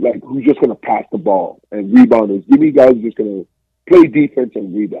 right? Like who's just gonna pass the ball and rebounders. Give me guys who's just gonna play defense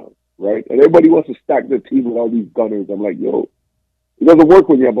and rebound, right? And everybody wants to stack their team with all these gunners. I'm like, it doesn't work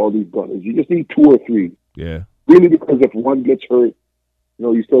when you have all these gunners. You just need 2 or 3. Yeah. Really, because if one gets hurt,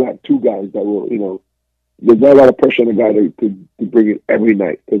 you still have 2 guys that will, there's not a lot of pressure on a guy to bring it every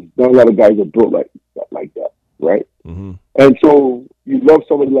night because not a lot of guys are built like that, right? Mm-hmm. And so you love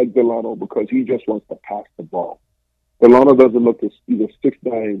somebody like Delano because he just wants to pass the ball. Delano doesn't look as he's a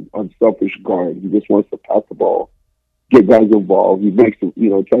 6'9" unselfish guard. He just wants to pass the ball, get guys involved. He makes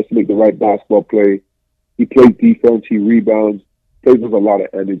tries to make the right basketball play. He plays defense. He rebounds. Plays with a lot of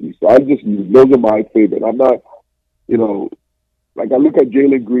energy. So those are my favorite. I'm not, like I look at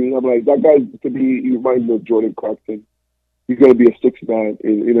Jalen Green. I'm like, that guy to me, he reminds me of Jordan Clarkson. He's going to be a 6-man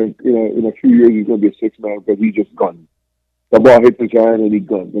in a few years. He's going to be a 6-man because he just guns. The ball hits his hand and he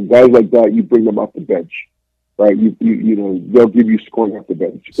guns. And guys like that, you bring them off the bench, right? They'll give you scoring off the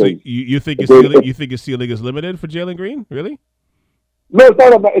bench. So you think his ceiling? You think his ceiling is limited for Jalen Green? Really? No, it's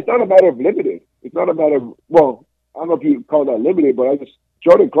not a matter of limited. It's not a matter of I don't know if you call that limited, but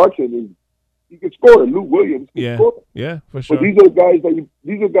Jordan Clarkson he can score. Lou Williams can score. Yeah, for sure. But these are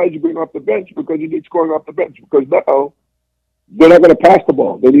guys you bring off the bench because you need scoring off the bench because now they're not going to pass the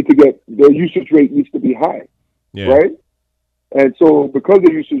ball. They need to get their usage rate needs to be high, right? And so because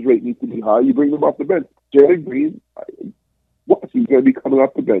their usage rate needs to be high, you bring them off the bench. Jalen Green, he's going to be coming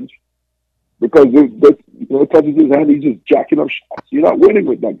off the bench because it touches his hand, he's just jacking up shots. You're not winning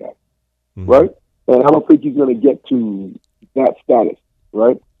with that guy, right? And I don't think he's going to get to that status,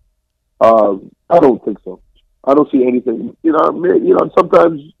 right? I don't think so. I don't see anything.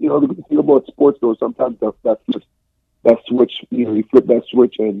 Sometimes, the thing about sports, though, sometimes that switch, you flip that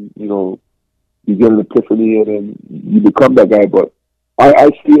switch and, you get an epiphany and then you become that guy. But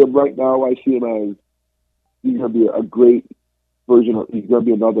I see him right now. I see him as he's going to be a great version of, he's going to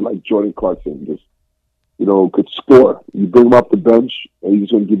be another like Jordan Clarkson, just, could score. You bring him off the bench and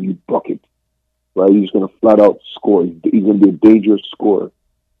he's going to give you buckets. Right, he's just going to flat out score. He's going to be a dangerous scorer,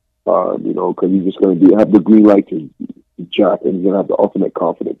 because he's just going to have the green light to jack, and he's going to have the ultimate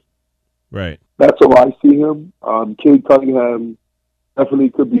confidence. Right. That's how I see him. Cade Cunningham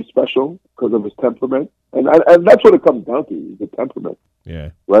definitely could be special because of his temperament, and that's what it comes down to: is the temperament.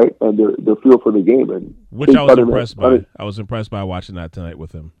 Yeah. Right, and their feel for the game, and which Cade I was impressed by. I was impressed by watching that tonight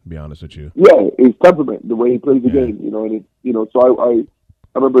with him. To be honest with you. Yeah, his temperament, the way he plays the game, and so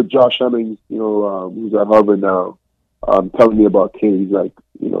I remember Josh Hemmings, who's at Harvard now, telling me about Cade. He's like,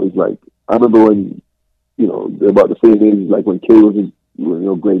 I remember when, they're about the same age, like when Cade was in,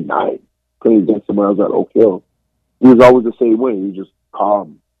 grade 9, playing against someone else at Oak Hill. He was always the same way. He was just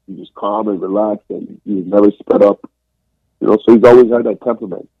calm. He was just calm and relaxed, and he was never sped up. So he's always had that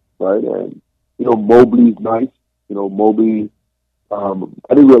temperament, right? And, Mobley's nice. Mobley, I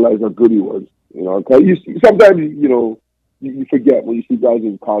didn't realize how good he was. Sometimes, you forget when you see guys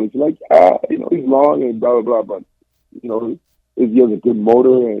in college, you're like, he's long and blah, blah, blah. But, he has a good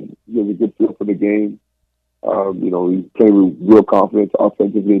motor and he has a good feel for the game. He's playing with real confidence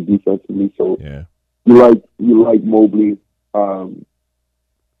offensively and defensively. So you like Mobley. And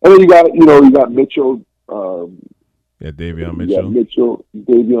then you got Mitchell. Yeah, Davion You got Mitchell. Mitchell,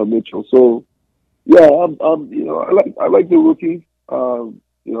 Davion Mitchell. So yeah, I like the rookies.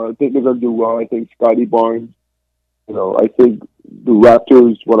 I think they're gonna do well. I think Scotty Barnes. I think the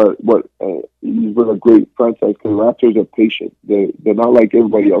Raptors. He's been a great franchise because Raptors are patient. They're not like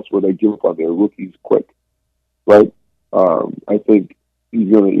everybody else where they give up on their rookies quick, right? I think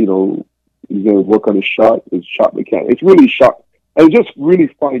he's gonna work on his shot mechanic. It's really shot, and it's just really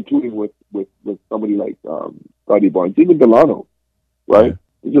fine tuning with somebody like Scotty Barnes, even Delano, right?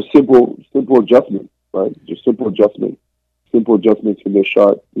 It's just simple adjustment, right? Just simple adjustments in their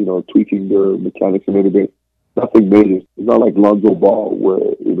shot. Tweaking their mechanics a little bit. Nothing major. It's not like Lonzo Ball where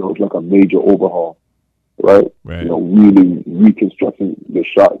it's like a major overhaul, right? Right. Really reconstructing the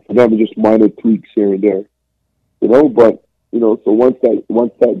shot. For them, it's just minor tweaks here and there. But so once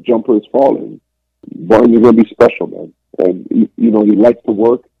that jumper is falling, Barnes is gonna be special, man. And he likes to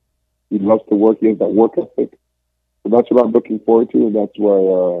work. He loves to work. He has that work ethic. So that's what I'm looking forward to, and that's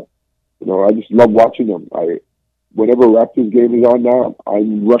why I just love watching them. Whenever Raptors game is on now,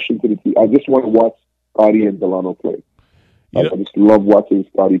 I'm rushing to the TV. I just want to watch Scotty and Delano play. I just love watching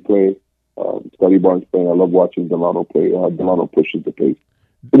Scotty play. Scotty Barnes play. I love watching Delano play. Delano pushes the pace.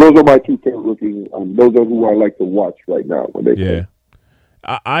 So those are my two favorite rookies. Those are who I like to watch right now when they play.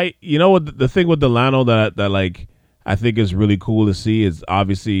 What the thing with Delano that like I think is really cool to see is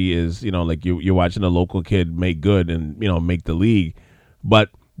obviously like you're watching a local kid make good and make the league, but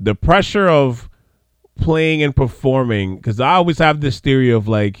the pressure of playing and performing, because I always have this theory of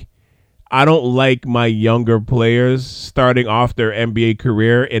like I don't like my younger players starting off their NBA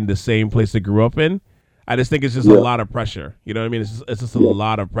career in the same place they grew up in. I just think it's just a lot of pressure. You know what I mean? It's just a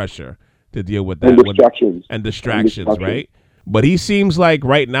lot of pressure to deal with that. And distractions, right? But he seems like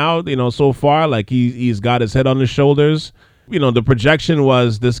right now, so far, like he's got his head on his shoulders. The projection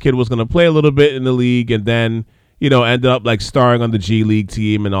was this kid was going to play a little bit in the league and then, ended up like starring on the G League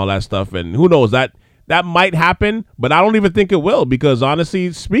team and all that stuff. And who knows, that might happen, but I don't even think it will because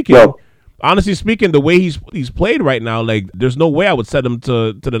honestly speaking, the way he's played right now, like there's no way I would set him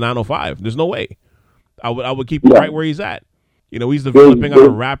to the 905. There's no way. I would keep him right where he's at. He's developing at a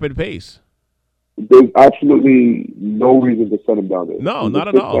rapid pace. There's absolutely no reason to set him down there. No, not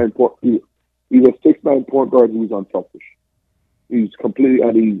at all. He's a 6'9" point guard who's unselfish. He's completely,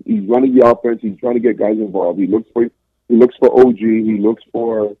 and he's running the offense. He's trying to get guys involved. He looks for OG. He looks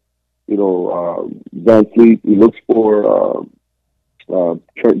for Van Fleet. He looks for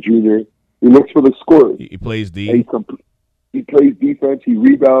Trent Jr. He looks for the scorers. He plays D. He plays defense. He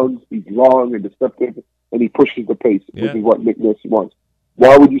rebounds. He's long and deceptive, and he pushes the pace, which is what Nick Nurse wants.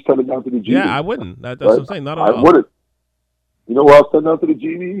 Why would you send him down to the G League? Yeah, I wouldn't. That's what I'm saying. Not at all. I wouldn't. You know who I'll send down to the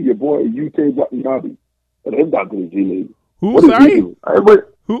G League? Your boy Ute Watanabe. Send him down to the G League. Who? What Sorry?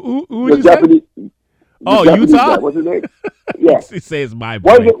 Who is Japanese? Utah? What's his name? Yeah. He says my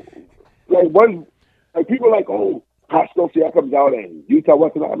boy. Like people are like, oh, Pascal Siakam's out and Utah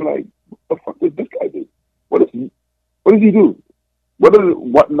Watanabe. I'm like, what the fuck does this guy do? What does he do? What does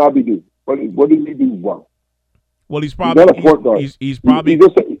Watanabe do? What did he do wrong? Well, he's probably not a point guard. He's probably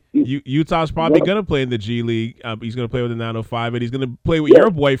Utah's probably gonna play in the G League. He's gonna play with the 905, and he's gonna play with your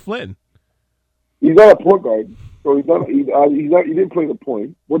boy Flynn. He's not a point guard, so he's not. He didn't play the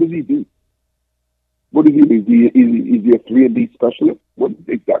point. What does he do? What does he do? Is he a 3-and-D specialist? What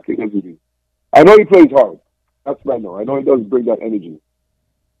exactly does he do? I know he plays hard. That's what I know. I know he does bring that energy.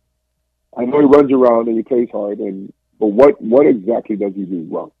 I know he runs around and he plays hard, but what exactly does he do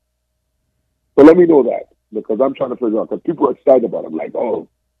wrong? So let me know that. Because I'm trying to figure out, because people are excited about him, like, oh,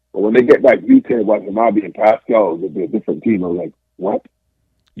 but when they get back Ute, Watanabe, and Pascal, it'll be a different team. I'm like, what?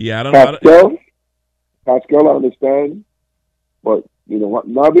 Yeah, I don't know. Pascal, I understand, but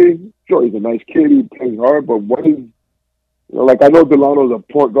Watanabe, sure, he's a nice kid, he plays hard, but what is, like I know Delano's a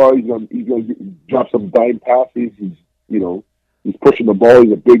point guard, he's gonna drop some dime passes, he's pushing the ball,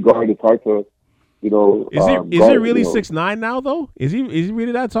 he's a big guard, it's hard to. Is he really 6'9" now though? Is he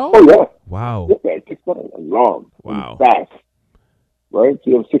really that tall? Oh yeah. Wow. Yeah, 6'9", long. Wow. Fast. Right? So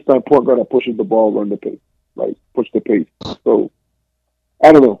you have a 6'9" point guard that pushes the ball, run the pace. Like push the pace. So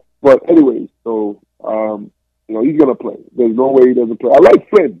I don't know. But anyways, so he's gonna play. There's no way he doesn't play. I like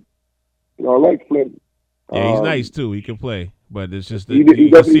Flynn. Yeah, he's nice too. He can play. But it's just that you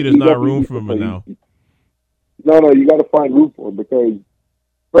can see there's not room for him now. No, you gotta find room for him because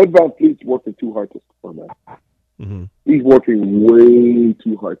Fred Van Fleet's working too hard to score, man. Mm-hmm. He's working way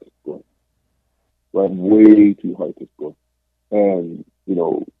too hard to score. Like, way too hard to score. And, he's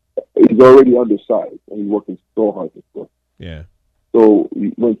already undersized, and he's working so hard to score. Yeah. So,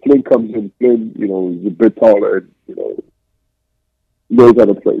 when Flynn comes in, Flynn, he's a bit taller and, knows how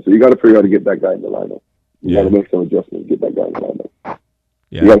to play. So, you got to figure out how to get that guy in the lineup. You got to make some adjustments. Get that guy in the lineup.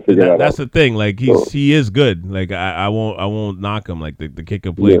 Yeah, You gotta figure that that's out. the thing. Like he is good. Like I won't knock him. Like the kid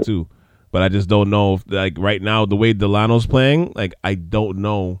can play too, but I just don't know if like right now the way Delano's playing. Like I don't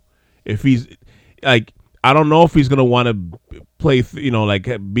know if he's like I don't know if he's gonna want to play.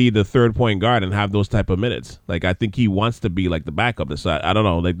 Like be the third point guard and have those type of minutes. Like I think he wants to be like the backup. So I don't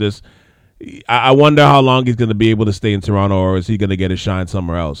know. Like this. I wonder how long he's going to be able to stay in Toronto, or is he going to get his shine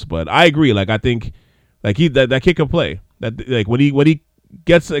somewhere else? But I agree. Like I think, like that kid can play. That like when he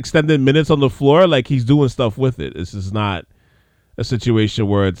gets extended minutes on the floor, like he's doing stuff with it. This is not a situation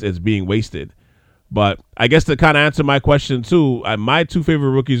where it's being wasted. But I guess to kind of answer my question too, my two favorite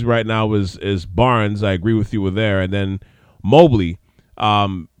rookies right now is Barnes. I agree with you with there, and then Mobley.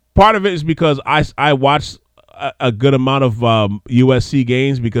 Part of it is because I watched a good amount of USC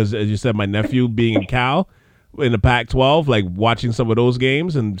games because, as you said, my nephew being in Cal in the Pac-12, like watching some of those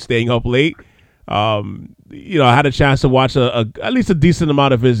games and staying up late. I had a chance to watch at least a decent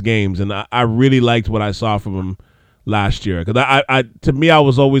amount of his games, and I really liked what I saw from him last year. Because to me, I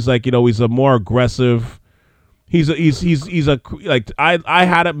was always like, he's a more aggressive. He's like I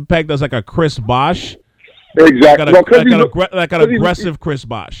had him pegged as like a Chris Bosh, Exactly. like an aggressive Chris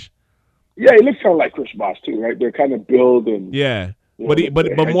Bosh. Yeah, he looks kind of like Chris Bosh too, right? They're kind of build and but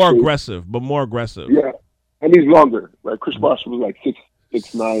more aggressive. Yeah, and he's longer. Like Chris Bosh was like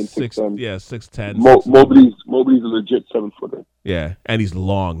 6'9", 6'10". Yeah, 6'10". Mobley's a legit 7-footer. Yeah, and he's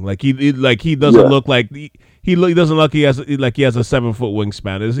long. Like he doesn't look like he doesn't look he has a 7-foot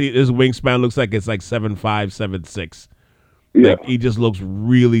wingspan. His wingspan looks like it's like 7'5", 7'6". Yeah. Like he just looks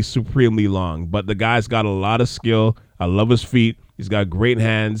really supremely long. But the guy's got a lot of skill. I love his feet. He's got great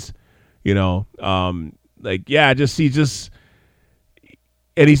hands. And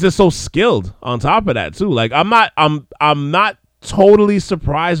he's just so skilled on top of that too. Like I'm not totally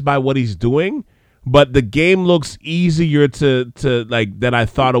surprised by what he's doing, but the game looks easier to like than I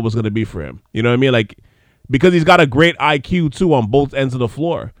thought it was going to be for him. You know what I mean? Like because he's got a great IQ too on both ends of the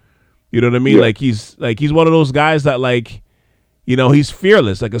floor. You know what I mean? Yeah. He's one of those guys that like, he's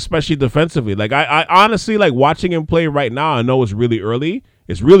fearless, like especially defensively. Like I honestly like watching him play right now. I know it's really early.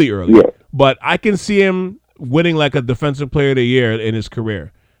 But I can see him winning like a defensive player of the year in his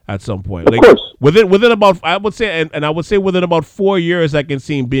career at some point. Of course. Within about, I would say, and I would say within about 4 years, I can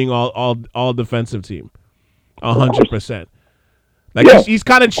see him being all defensive team, 100%. Like he's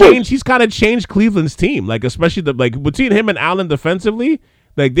kind of changed. He's kind of changed Cleveland's team. Like especially between him and Allen defensively,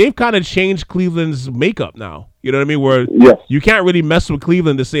 like they've kind of changed Cleveland's makeup now. You know what I mean? Where you can't really mess with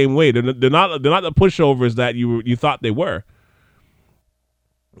Cleveland the same way. They're not the pushovers that you thought they were.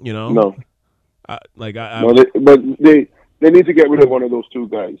 No. But they need to get rid of one of those two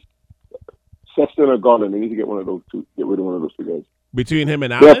guys, Sexton or Garland. They need to get rid of two guys. Between him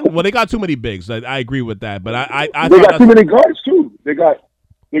and Allen, well, they got too many bigs. I agree with that, but I they got too many guards too. They got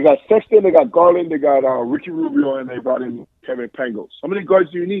Sexton, they got Garland, they got Ricky Rubio, and they brought in Kevin Pangos. How many guards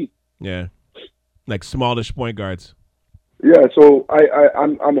do you need? Yeah, like smallish point guards. Yeah, so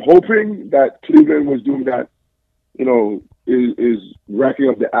I'm hoping that Cleveland was doing that. Is racking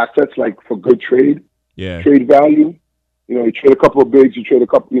up the assets like for good trade value. You trade a couple of bigs, you trade a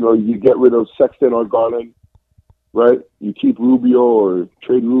couple. You get rid of Sexton or Garland, right? You keep Rubio or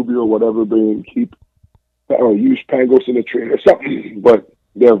trade Rubio or whatever, use Pangos in the trade or something. But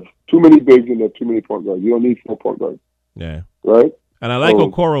they have too many bigs and they have too many point guards. You don't need 4 point guards. Yeah, right. And I like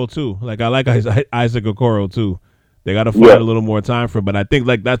Okoro too. Like I like Isaac Okoro too. They got to find a little more time for him. But I think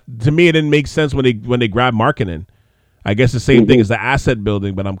like that to me, it didn't make sense when they grabbed Markkanen. I guess the same thing as the asset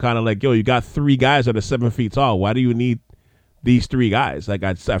building, but I'm kind of like, you got 3 guys that are 7 feet tall. Why do you need these 3 guys? Like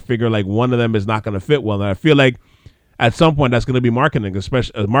I figure like one of them is not going to fit well, and I feel like at some point that's going to be Markkanen,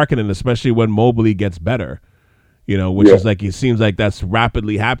 especially when Mobley gets better. Which is like it seems like that's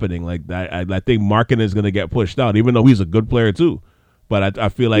rapidly happening. Like I think Markkanen is going to get pushed out, even though he's a good player too. But I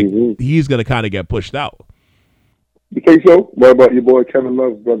feel like he's going to kind of get pushed out. You think so? What about your boy Kevin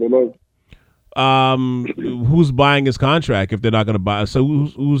Love, brother Love? Who's buying his contract if they're not going to buy? So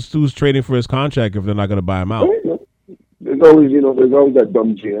who's trading for his contract if they're not going to buy him out? There's always that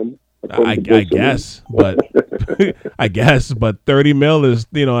dumb GM. I guess, but I guess, but 30 mil is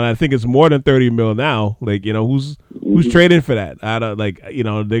and I think it's more than 30 mil now. Like who's trading for that?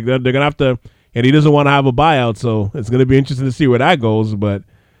 They're gonna have to, and he doesn't want to have a buyout, so it's gonna be interesting to see where that goes. But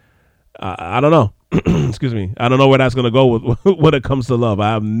I don't know. Excuse me, I don't know where that's gonna go when it comes to Love.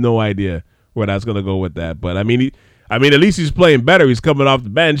 I have no idea where that's going to go with that. But I mean, at least he's playing better. He's coming off the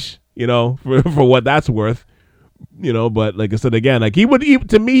bench, for what that's worth, but like I said, again, like he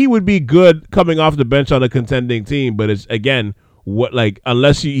would be good coming off the bench on a contending team. But it's again, what, like,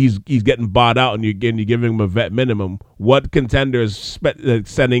 unless he's getting bought out and you're giving him a vet minimum, what contenders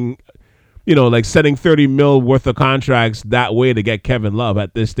sending $30 million worth of contracts that way to get Kevin Love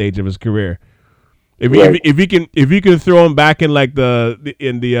at this stage of his career? If you can throw him back in like the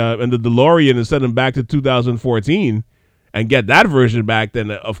DeLorean and send him back to 2014 and get that version back, then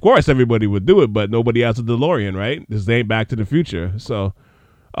of course everybody would do it, but nobody has a DeLorean, right? This ain't Back to the Future. So,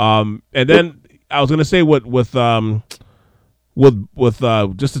 and then I was gonna say with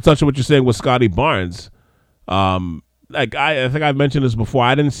just to touch on what you're saying with Scotty Barnes, like I think I've mentioned this before.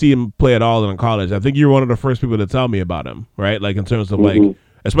 I didn't see him play at all in college. I think you were one of the first people to tell me about him, right? Like in terms of like,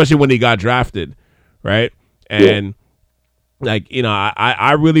 especially when he got drafted, right? And like, you know,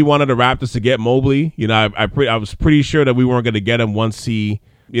 I really wanted the Raptors to get Mobley. You know, I was pretty sure that we weren't going to get him once the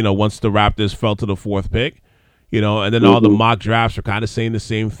Raptors fell to the 4th pick. You know, and then all the mock drafts are kind of saying the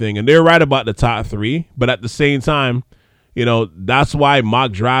same thing, and they're right about the top 3, but at the same time, you know, that's why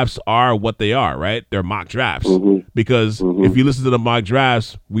mock drafts are what they are, right? They're mock drafts. Because if you listen to the mock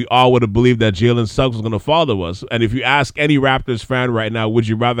drafts, we all would have believed that Jalen Suggs was going to fall to us. And if you ask any Raptors fan right now, would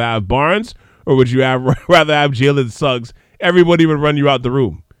you rather have Barnes or would you rather have Jalen Suggs? Everybody would run you out the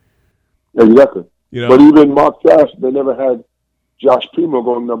room. Exactly. You know? But even mock drafts, they never had Josh Primo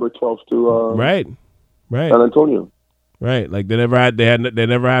going number 12 to right. San Antonio. Right, like they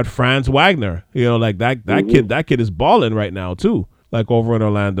never had Franz Wagner. You know, like that kid is balling right now too. Like over in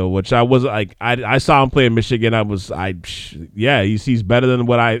Orlando, which I was like, I saw him play in Michigan. He's better than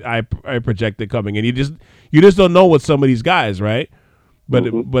what I projected coming. And you just don't know with some of these guys, right?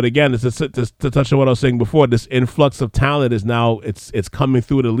 But again, it's to touch on what I was saying before. This influx of talent is now it's coming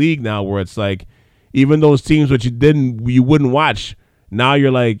through the league now, where it's like even those teams which you wouldn't watch. Now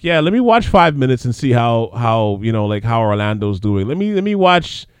you're like, yeah, let me watch 5 minutes and see how you know, like how Orlando's doing. Let me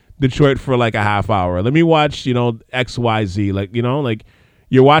watch Detroit for like a half hour. Let me watch, you know, XYZ. Like, you know, like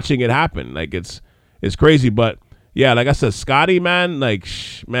you're watching it happen. Like it's crazy. But yeah, like I said, Scotty, man, like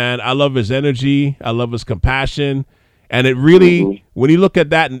man, I love his energy. I love his compassion. And it really, when you look at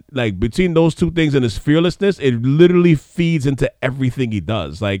that, like between those two things and his fearlessness, it literally feeds into everything he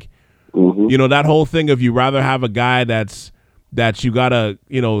does. Like, you know, that whole thing of you rather have a guy that you gotta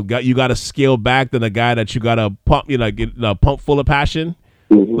scale back than a guy that you gotta pump, you know, get pump full of passion.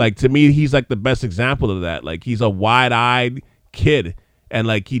 Like to me, he's like the best example of that. Like he's a wide-eyed kid, and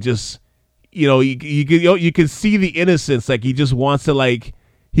like he just, you know, you can see the innocence. Like he just wants to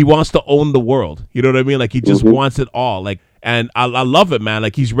own the world. You know what I mean? Like he just wants it all. Like, and I love it, man.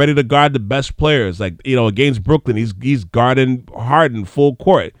 Like he's ready to guard the best players. Like, you know, against Brooklyn, he's guarding Harden full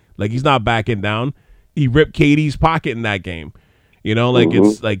court. Like he's not backing down. He ripped KD's pocket in that game. You know, like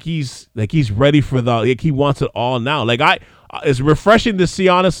it's like he's ready for he wants it all now. Like it's refreshing to see,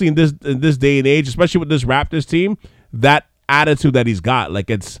 honestly, in this day and age, especially with this Raptors team, that attitude that he's got. Like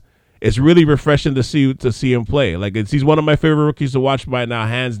it's really refreshing to see him play. Like he's one of my favorite rookies to watch right now,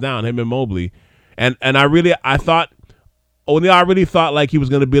 hands down, him and Mobley. And I really thought like he was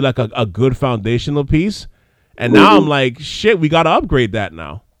going to be like a good foundational piece. And now I'm like, shit, we got to upgrade that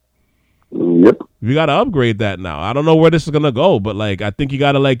now. Yep. We got to upgrade that now. I don't know where this is going to go, but like, I think you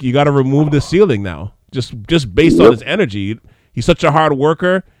got to remove the ceiling now. Just based on his energy. He's such a hard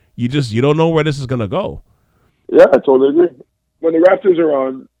worker. You don't know where this is going to go. Yeah, I totally agree. When the Raptors are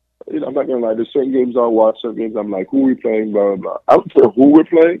on, you know, I'm not going to lie, there's certain games I'll watch, certain games I'm like, who are we playing, blah, blah, blah. I don't care who we're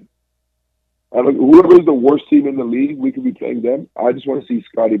playing. Whoever is the worst team in the league, we could be playing them. I just want to see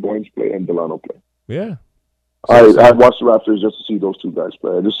Scotty Barnes play and Delano play. Yeah. I watched the Raptors just to see those two guys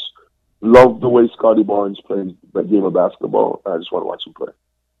play. I just love the way Scotty Barnes plays that game of basketball. I just want to watch him play.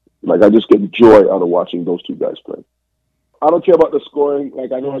 Like, I just get joy out of watching those two guys play. I don't care about the scoring.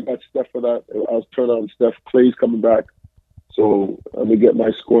 Like, I know I got Steph for that. I was turned on Steph. Clay's coming back. So I'm going to get my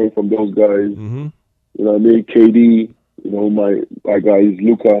scoring from those guys. You know what I mean? KD, you know, my guys,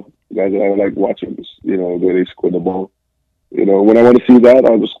 Luka, guys that I like watching, you know, the way they score the ball. You know, when I want to see that,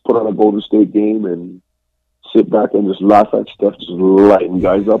 I'll just put on a Golden State game and sit back and just laugh at Steph just lighting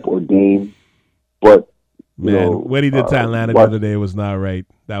guys up, or Dame. But, man, what he did to Atlanta the other day was not right.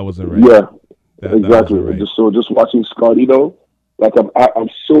 That wasn't right. Yeah, exactly. Right. Just watching Scotty, though, like I'm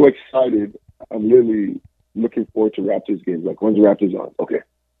so excited. I'm really looking forward to Raptors games. Like, when's the Raptors on? Okay.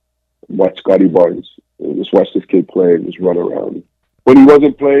 Watch Scotty Barnes. Just watch this kid play and just run around. When he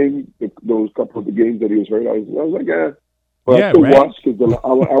wasn't playing those couple of the games that he was hurt, I was like, yeah. But I still watched because I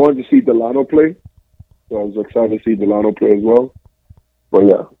wanted to see Delano play. So I was excited to see Delano play as well. But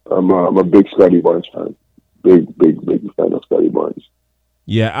yeah, I'm a big Scotty Barnes fan. Big fan of Scotty Barnes.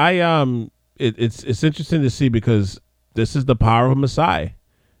 Yeah, it's interesting to see because this is the power of Masai.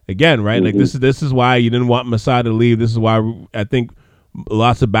 again, right? Like this is why you didn't want Masai to leave. This is why I think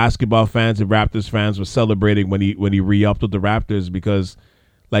lots of basketball fans and Raptors fans were celebrating when he re-upped with the Raptors, because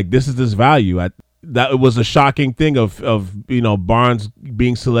like this is this value. That it was a shocking thing of Barnes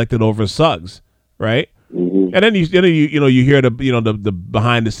being selected over Suggs, right? And then you hear the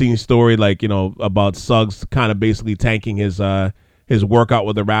behind the scenes story, like about Suggs kind of basically tanking his workout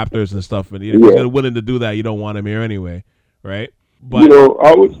with the Raptors and stuff, and if he's willing to do that, you don't want him here anyway, right? But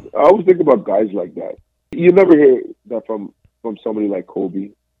I was thinking about guys like that. You never hear that from somebody like Kobe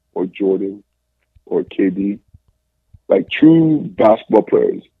or Jordan or KD, like true basketball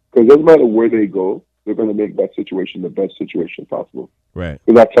players. Because it doesn't matter where they go, they're going to make that situation the best situation possible. Right.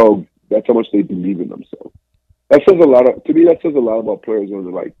 Because that's how much they believe in themselves. That says a lot about players when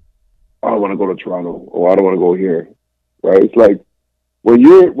they're like, I don't want to go to Toronto, or I don't want to go here. Right? It's like when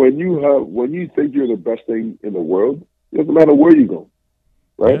you think you're the best thing in the world, it doesn't matter where you go.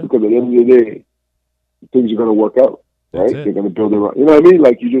 Right? Yeah. Because at the end of the day, things are going to work out. Right? They're going to build around. You know what I mean?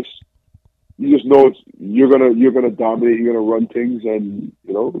 Like you just know you're gonna dominate. You're gonna run things, and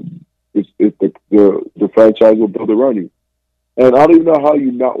the franchise will build around you. And I don't even know how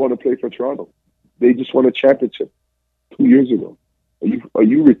you not want to play for Toronto. They just won a championship 2 years ago. Are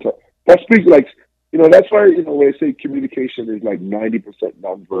you retired? That speaks like that's why when I say communication is like 90%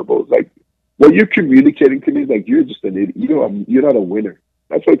 nonverbal. It's like what you're communicating to me is like you're just an idiot. You're not a winner.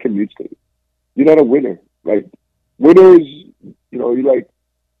 That's what it communicates to me. You're not a winner. Like winners, you're like,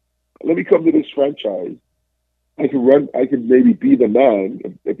 let me come to this franchise. I can maybe be the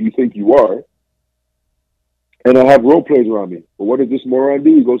man if you think you are. And I have role players around me. But what does this moron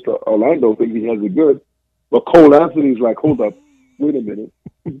do? He goes to Orlando thinking he has it good. But Cole Anthony's like, hold up, wait a minute.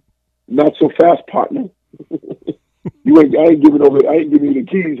 Not so fast, partner. I ain't giving you the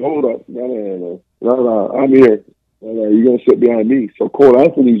keys. Hold up. No. I'm here. You're gonna sit behind me. So Cole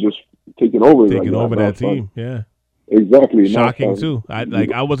Anthony's just taking over that team. Yeah. Exactly. Shocking too.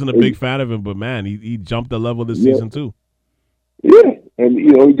 I wasn't a big fan of him, but man, he jumped a level this season too. Yeah, and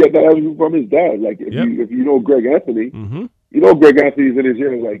he get that from his dad. Like if you know Greg Anthony, Greg Anthony's in his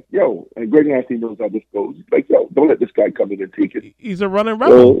ear like, yo, and Greg Anthony knows how this goes. He's like, yo, don't let this guy come in and take it. He's a running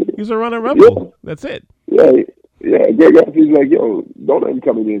rebel. Yeah. That's it. Yeah. Greg Anthony's like, yo, don't let him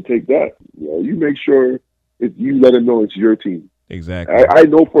come in and take that. You make sure you let him know it's your team. Exactly. I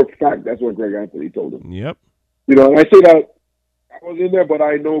know for a fact that's what Greg Anthony told him. Yep. And I say that I was in there, but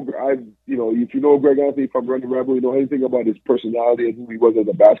I know if you know Greg Anthony from Running Rebel, you know anything about his personality and who he was as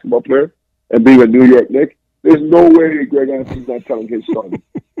a basketball player and being a New York Knick. There's no way Greg Anthony's not telling his son,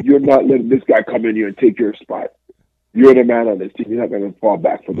 you're not letting this guy come in here and take your spot. You're the man on this team. You're not going to fall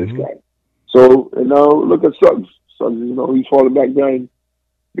back for this guy. So, and now look at Suggs. Suggs, he's falling back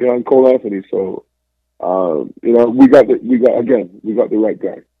behind Cole Anthony. So, we got the right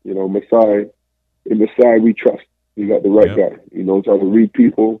guy. Masai we trust. We got the right guy. He knows how to read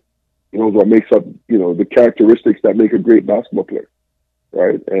people. He knows what makes up, the characteristics that make a great basketball player,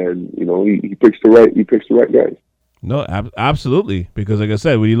 right? And he picks the right guys. No, absolutely. Because like I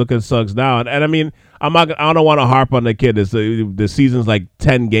said, when you look at Suggs now, and I mean, I don't want to harp on the kid. The season's like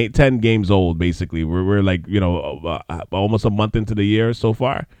 10 games old basically. We're like almost a month into the year so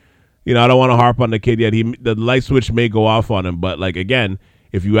far. I don't want to harp on the kid yet. The light switch may go off on him, but like again,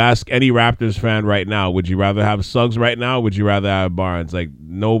 if you ask any Raptors fan right now, would you rather have Suggs right now? Or would you rather have Barnes? Like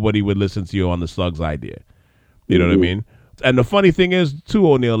nobody would listen to you on the Suggs idea. You know what I mean? And the funny thing is too,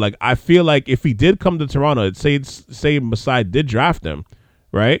 O'Neal, like I feel like if he did come to Toronto, say Masai did draft him,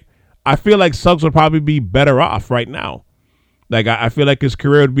 right? I feel like Suggs would probably be better off right now. Like I feel like his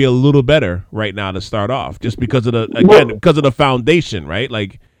career would be a little better right now to start off, just because of the foundation, right?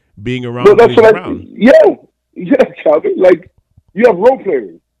 Like being around. Well, that's what Calvin. Like you have role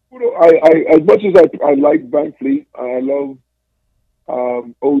players. I as much as I like Van Fleet, I love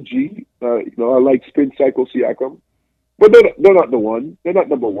OG. I like Spin Cycle Siakam, but they're not the one. They're not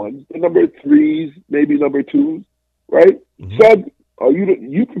number ones. They're number threes, maybe number twos, right? Suggs,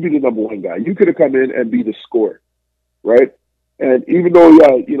 you could be the number one guy. You could have come in and be the scorer, right? And even though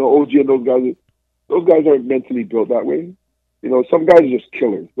OG and those guys aren't mentally built that way. Some guys are just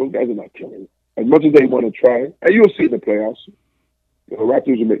killers. Those guys are not killers. As much as they want to try, and you'll see in the playoffs.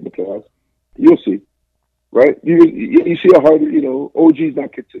 Raptors will make the playoffs. You'll see, right? You see how hard, OG's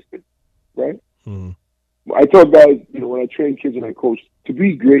not consistent, right? I tell guys, when I train kids and I coach, to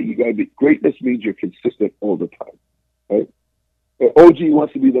be great, you got to be, greatness means you're consistent all the time, right? And OG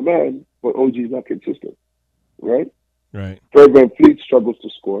wants to be the man, but OG's not consistent, right? Right. Fred Van Fleet struggles to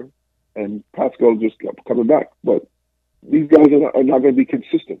score, and Pascal just kept coming back. But these guys are not going to be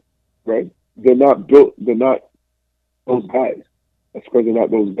consistent, right? They're not built. They're not those guys. That's because they're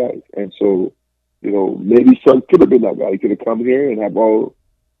not those guys. And so, maybe Suggs could have been that guy. He could have come here and have all,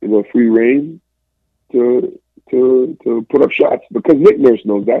 free reign to put up shots because Nick Nurse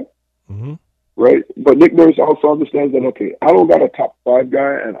knows that, right? But Nick Nurse also understands that, okay, I don't got a top 5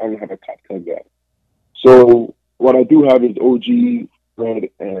 guy and I don't have a top 10 guy. So what I do have is OG, Fred,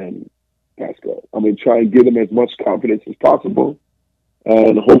 and Pascal. I'm going to try and give them as much confidence as possible.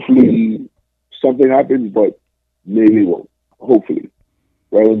 And hopefully something happens, but maybe it won't. Hopefully.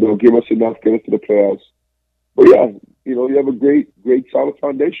 Right? And they'll give us enough, get us to the playoffs. But yeah, you have a great solid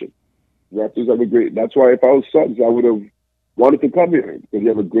foundation. Raptors have a great. That's why if I was Suggs, I would have wanted to come here because you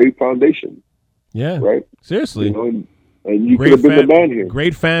have a great foundation. Yeah. Right? Seriously. And you could have been the man here.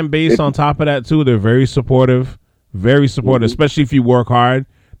 Great fan base on top of that, too. They're very supportive, especially if you work hard.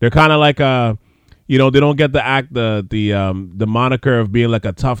 They're kind of like they don't get the moniker of being like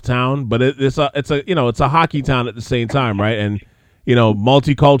a tough town, but it's a hockey town at the same time, right? And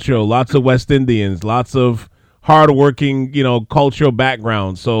multicultural, lots of West Indians, lots of hardworking, cultural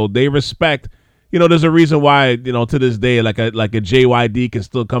background. So they respect. There's a reason why to this day, like a JYD can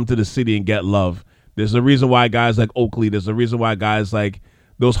still come to the city and get love. There's a reason why guys like Oakley. There's a reason why guys like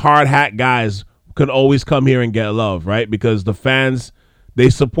those hard hat guys can always come here and get love, right? Because the fans, they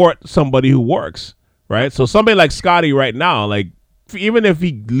support somebody who works. Right, so somebody like Scotty right now, like even if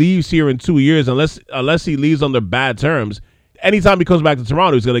he leaves here in 2 years, unless he leaves under bad terms, anytime he comes back to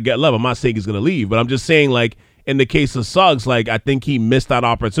Toronto, he's gonna get love. I'm not saying he's gonna leave, but I'm just saying, like in the case of Suggs, like I think he missed that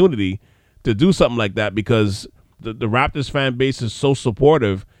opportunity to do something like that because the Raptors fan base is so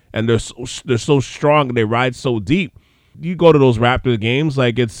supportive and they're so strong and they ride so deep. You go to those Raptors games,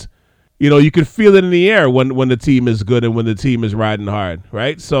 like it's you can feel it in the air when the team is good and when the team is riding hard,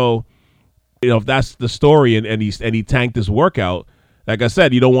 right? So. If that's the story and he tanked his workout, like I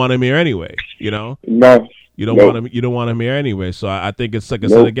said, you don't want him here anyway. No, you don't want him. You don't want him here anyway. So I think it's like I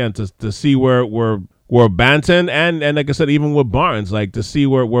said again to see where Banton and like I said even with Barnes, like to see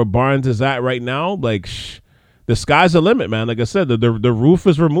where Barnes is at right now, like the sky's the limit, man. Like I said, the roof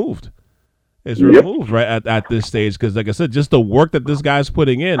is removed. It's removed right at this stage because like I said, just the work that this guy's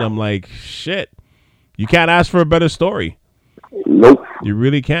putting in, I'm like shit. You can't ask for a better story. Nope. You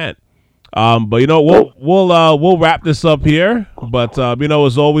really can't. But we'll wrap this up here. But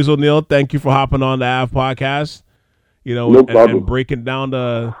as always, O'Neal, thank you for hopping on the AV podcast. And breaking down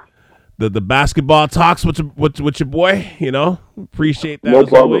the basketball talks with your boy. Appreciate that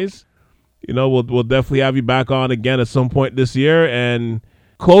as always. We'll definitely have you back on again at some point this year. And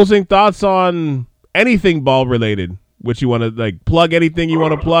closing thoughts on anything ball related, which you want to like plug anything you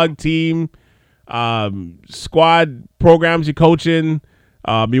want to plug, team, squad programs you're coaching.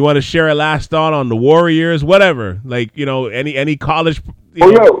 You want to share a last thought on the Warriors, whatever. Like any college,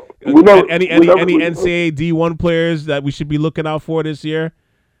 any NCAA D1 players that we should be looking out for this year.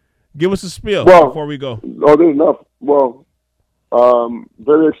 Give us a spiel before we go. Oh, there's enough. Well,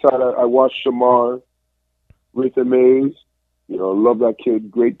 very excited. I watched Shamar, Rita Mays. Love that kid.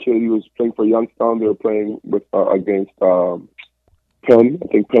 Great kid. He was playing for Youngstown. They were playing with against Penn. I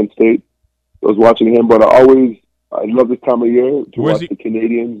think Penn State. I was watching him, but I love this time of year to watch the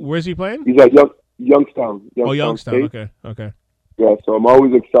Canadians. Where's he playing? He's at Youngstown. Youngstown. State. Okay. Yeah, so I'm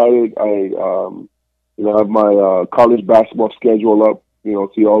always excited. I have my college basketball schedule up.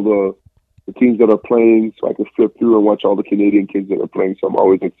 See all the teams that are playing, so I can flip through and watch all the Canadian kids that are playing. So I'm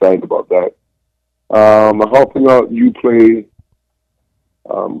always excited about that. I'm helping out UPlay.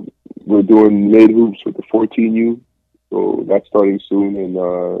 We're doing mid hoops with the 14U, so that's starting soon, and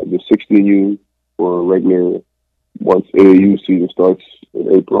the 16U for regular. Once AAU season starts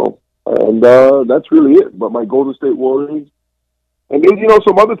in April. And that's really it. But my Golden State Warriors, and then,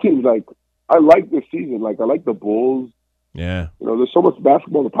 some other teams, like, I like this season. Like, I like the Bulls. Yeah. There's so much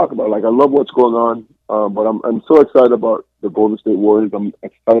basketball to talk about. Like, I love what's going on. But I'm so excited about the Golden State Warriors. I'm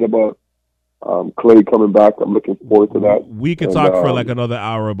excited about Clay coming back. I'm looking forward to that. We could talk for like another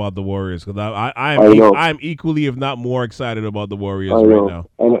hour about the Warriors because I'm equally, if not more, excited about the Warriors right now.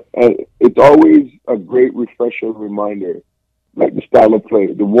 And it's always a great refresher reminder, like the style of play.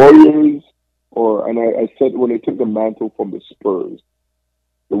 The Warriors, I said when they took the mantle from the Spurs,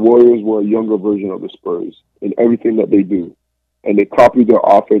 the Warriors were a younger version of the Spurs in everything that they do, and they copied their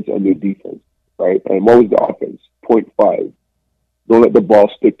offense and their defense, right? And what was the offense? 0.5. Don't let the ball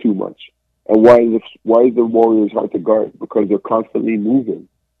stick too much. And why is the Warriors hard to guard? Because they're constantly moving.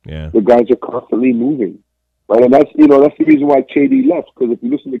 Yeah, the guys are constantly moving, right? And that's the reason why KD left. Because if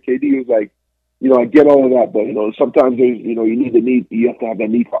you listen to KD, he was like, I get all of that, but sometimes there's you have to have that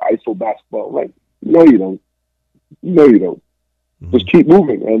need for ISO basketball. Like, no, you don't. Just keep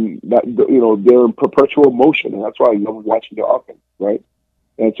moving, and that they're in perpetual motion, and that's why I love watching their offense, right?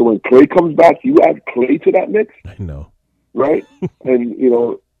 And so when Clay comes back, you add Clay to that mix. I know, right?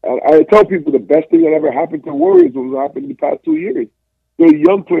 And I tell people the best thing that ever happened to Warriors was what happened in the past 2 years. The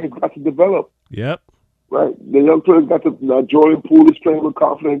young players got to develop. Yep. Right. The young players got to. Jordan Poole is playing with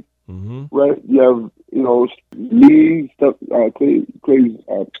confidence. Right. You have Lee, Clay's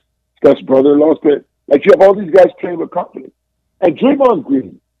Steph's brother-in-law. Like you have all these guys playing with confidence. And Draymond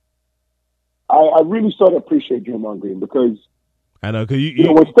Green, I really started to appreciate Draymond Green because I know because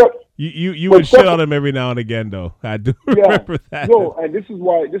you would shit on him every now and again though. I do remember that. No, and this is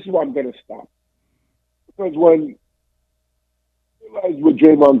why I'm gonna stop. Because when you realize what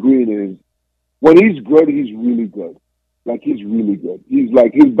Draymond Green is, when he's good, he's really good. Like he's really good. He's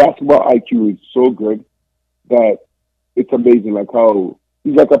like his basketball IQ is so good that it's amazing. Like how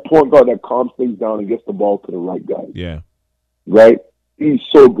he's like a point guard that calms things down and gets the ball to the right guy. Yeah. Right? He's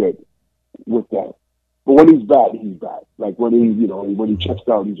so good with that. But when he's bad, he's bad. Like when he checks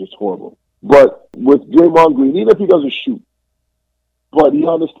out, he's just horrible. But with Draymond Green, even if he doesn't shoot, but he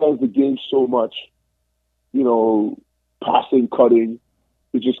understands the game so much, passing, cutting,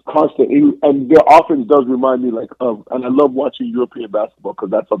 it's just constant. And their offense does remind me and I love watching European basketball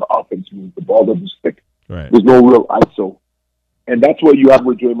because that's how the offense moves. The ball doesn't stick. Right. There's no real ISO. And that's what you have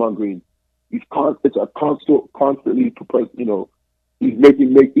with Draymond Green. It's a constantly,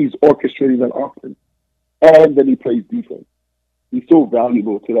 he's orchestrating that offense. And then he plays defense. He's so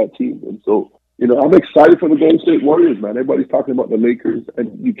valuable to that team. And so, I'm excited for the Golden State Warriors, man. Everybody's talking about the Lakers,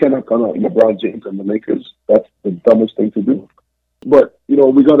 and you cannot come out LeBron James and the Lakers. That's the dumbest thing to do. But,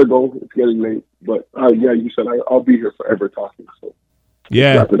 we got to go. It's getting late. But, you said I'll be here forever talking. So,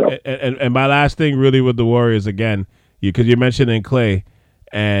 yeah. Wrap it up. And my last thing really with the Warriors, again, because you're mentioning Clay,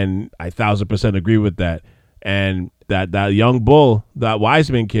 and I 1,000% agree with that. And that young bull, that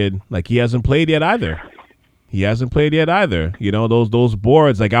Wiseman kid, like he hasn't played yet either. Those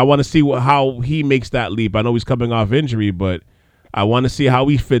boards, like I want to see how he makes that leap. I know he's coming off injury, but I want to see how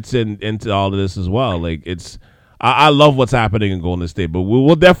he fits into all of this as well. Like I love what's happening in Golden State, but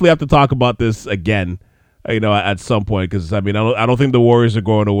we'll definitely have to talk about this again, at some point because I don't think the Warriors are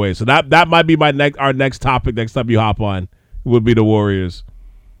going away. So that might be our next topic next time you hop on would be the Warriors.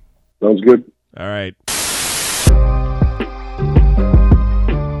 Sounds good. All right.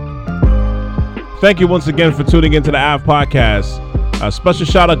 Thank you once again for tuning into the AV Podcast. A special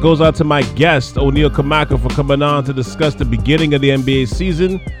shout out goes out to my guest, O'Neal Kamaka, for coming on to discuss the beginning of the NBA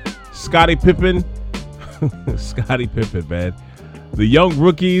season. Scottie Pippen, man. The young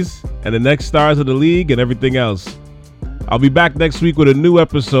rookies and the next stars of the league and everything else. I'll be back next week with a new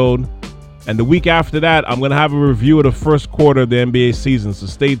episode. And the week after that, I'm going to have a review of the first quarter of the NBA season. So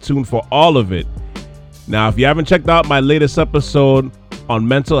stay tuned for all of it. Now, if you haven't checked out my latest episode on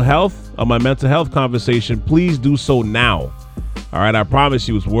mental health, on my mental health conversation, please do so now. All right, I promise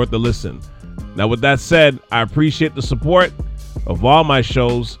you it's worth a listen. Now, with that said, I appreciate the support of all my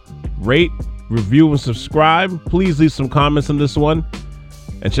shows. Rate, review, and subscribe. Please leave some comments on this one.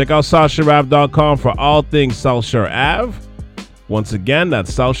 And check out SouthShoreAve.com for all things South Shore Ave. Once again,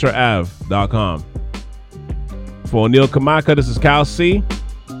 that's SouthShoreAve.com. For O'Neal Kamaka, this is Cal C.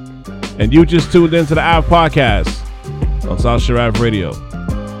 And you just tuned into the AV Podcast on South Shore Ave Radio.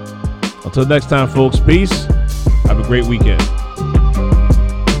 Until next time, folks, peace. Have a great weekend.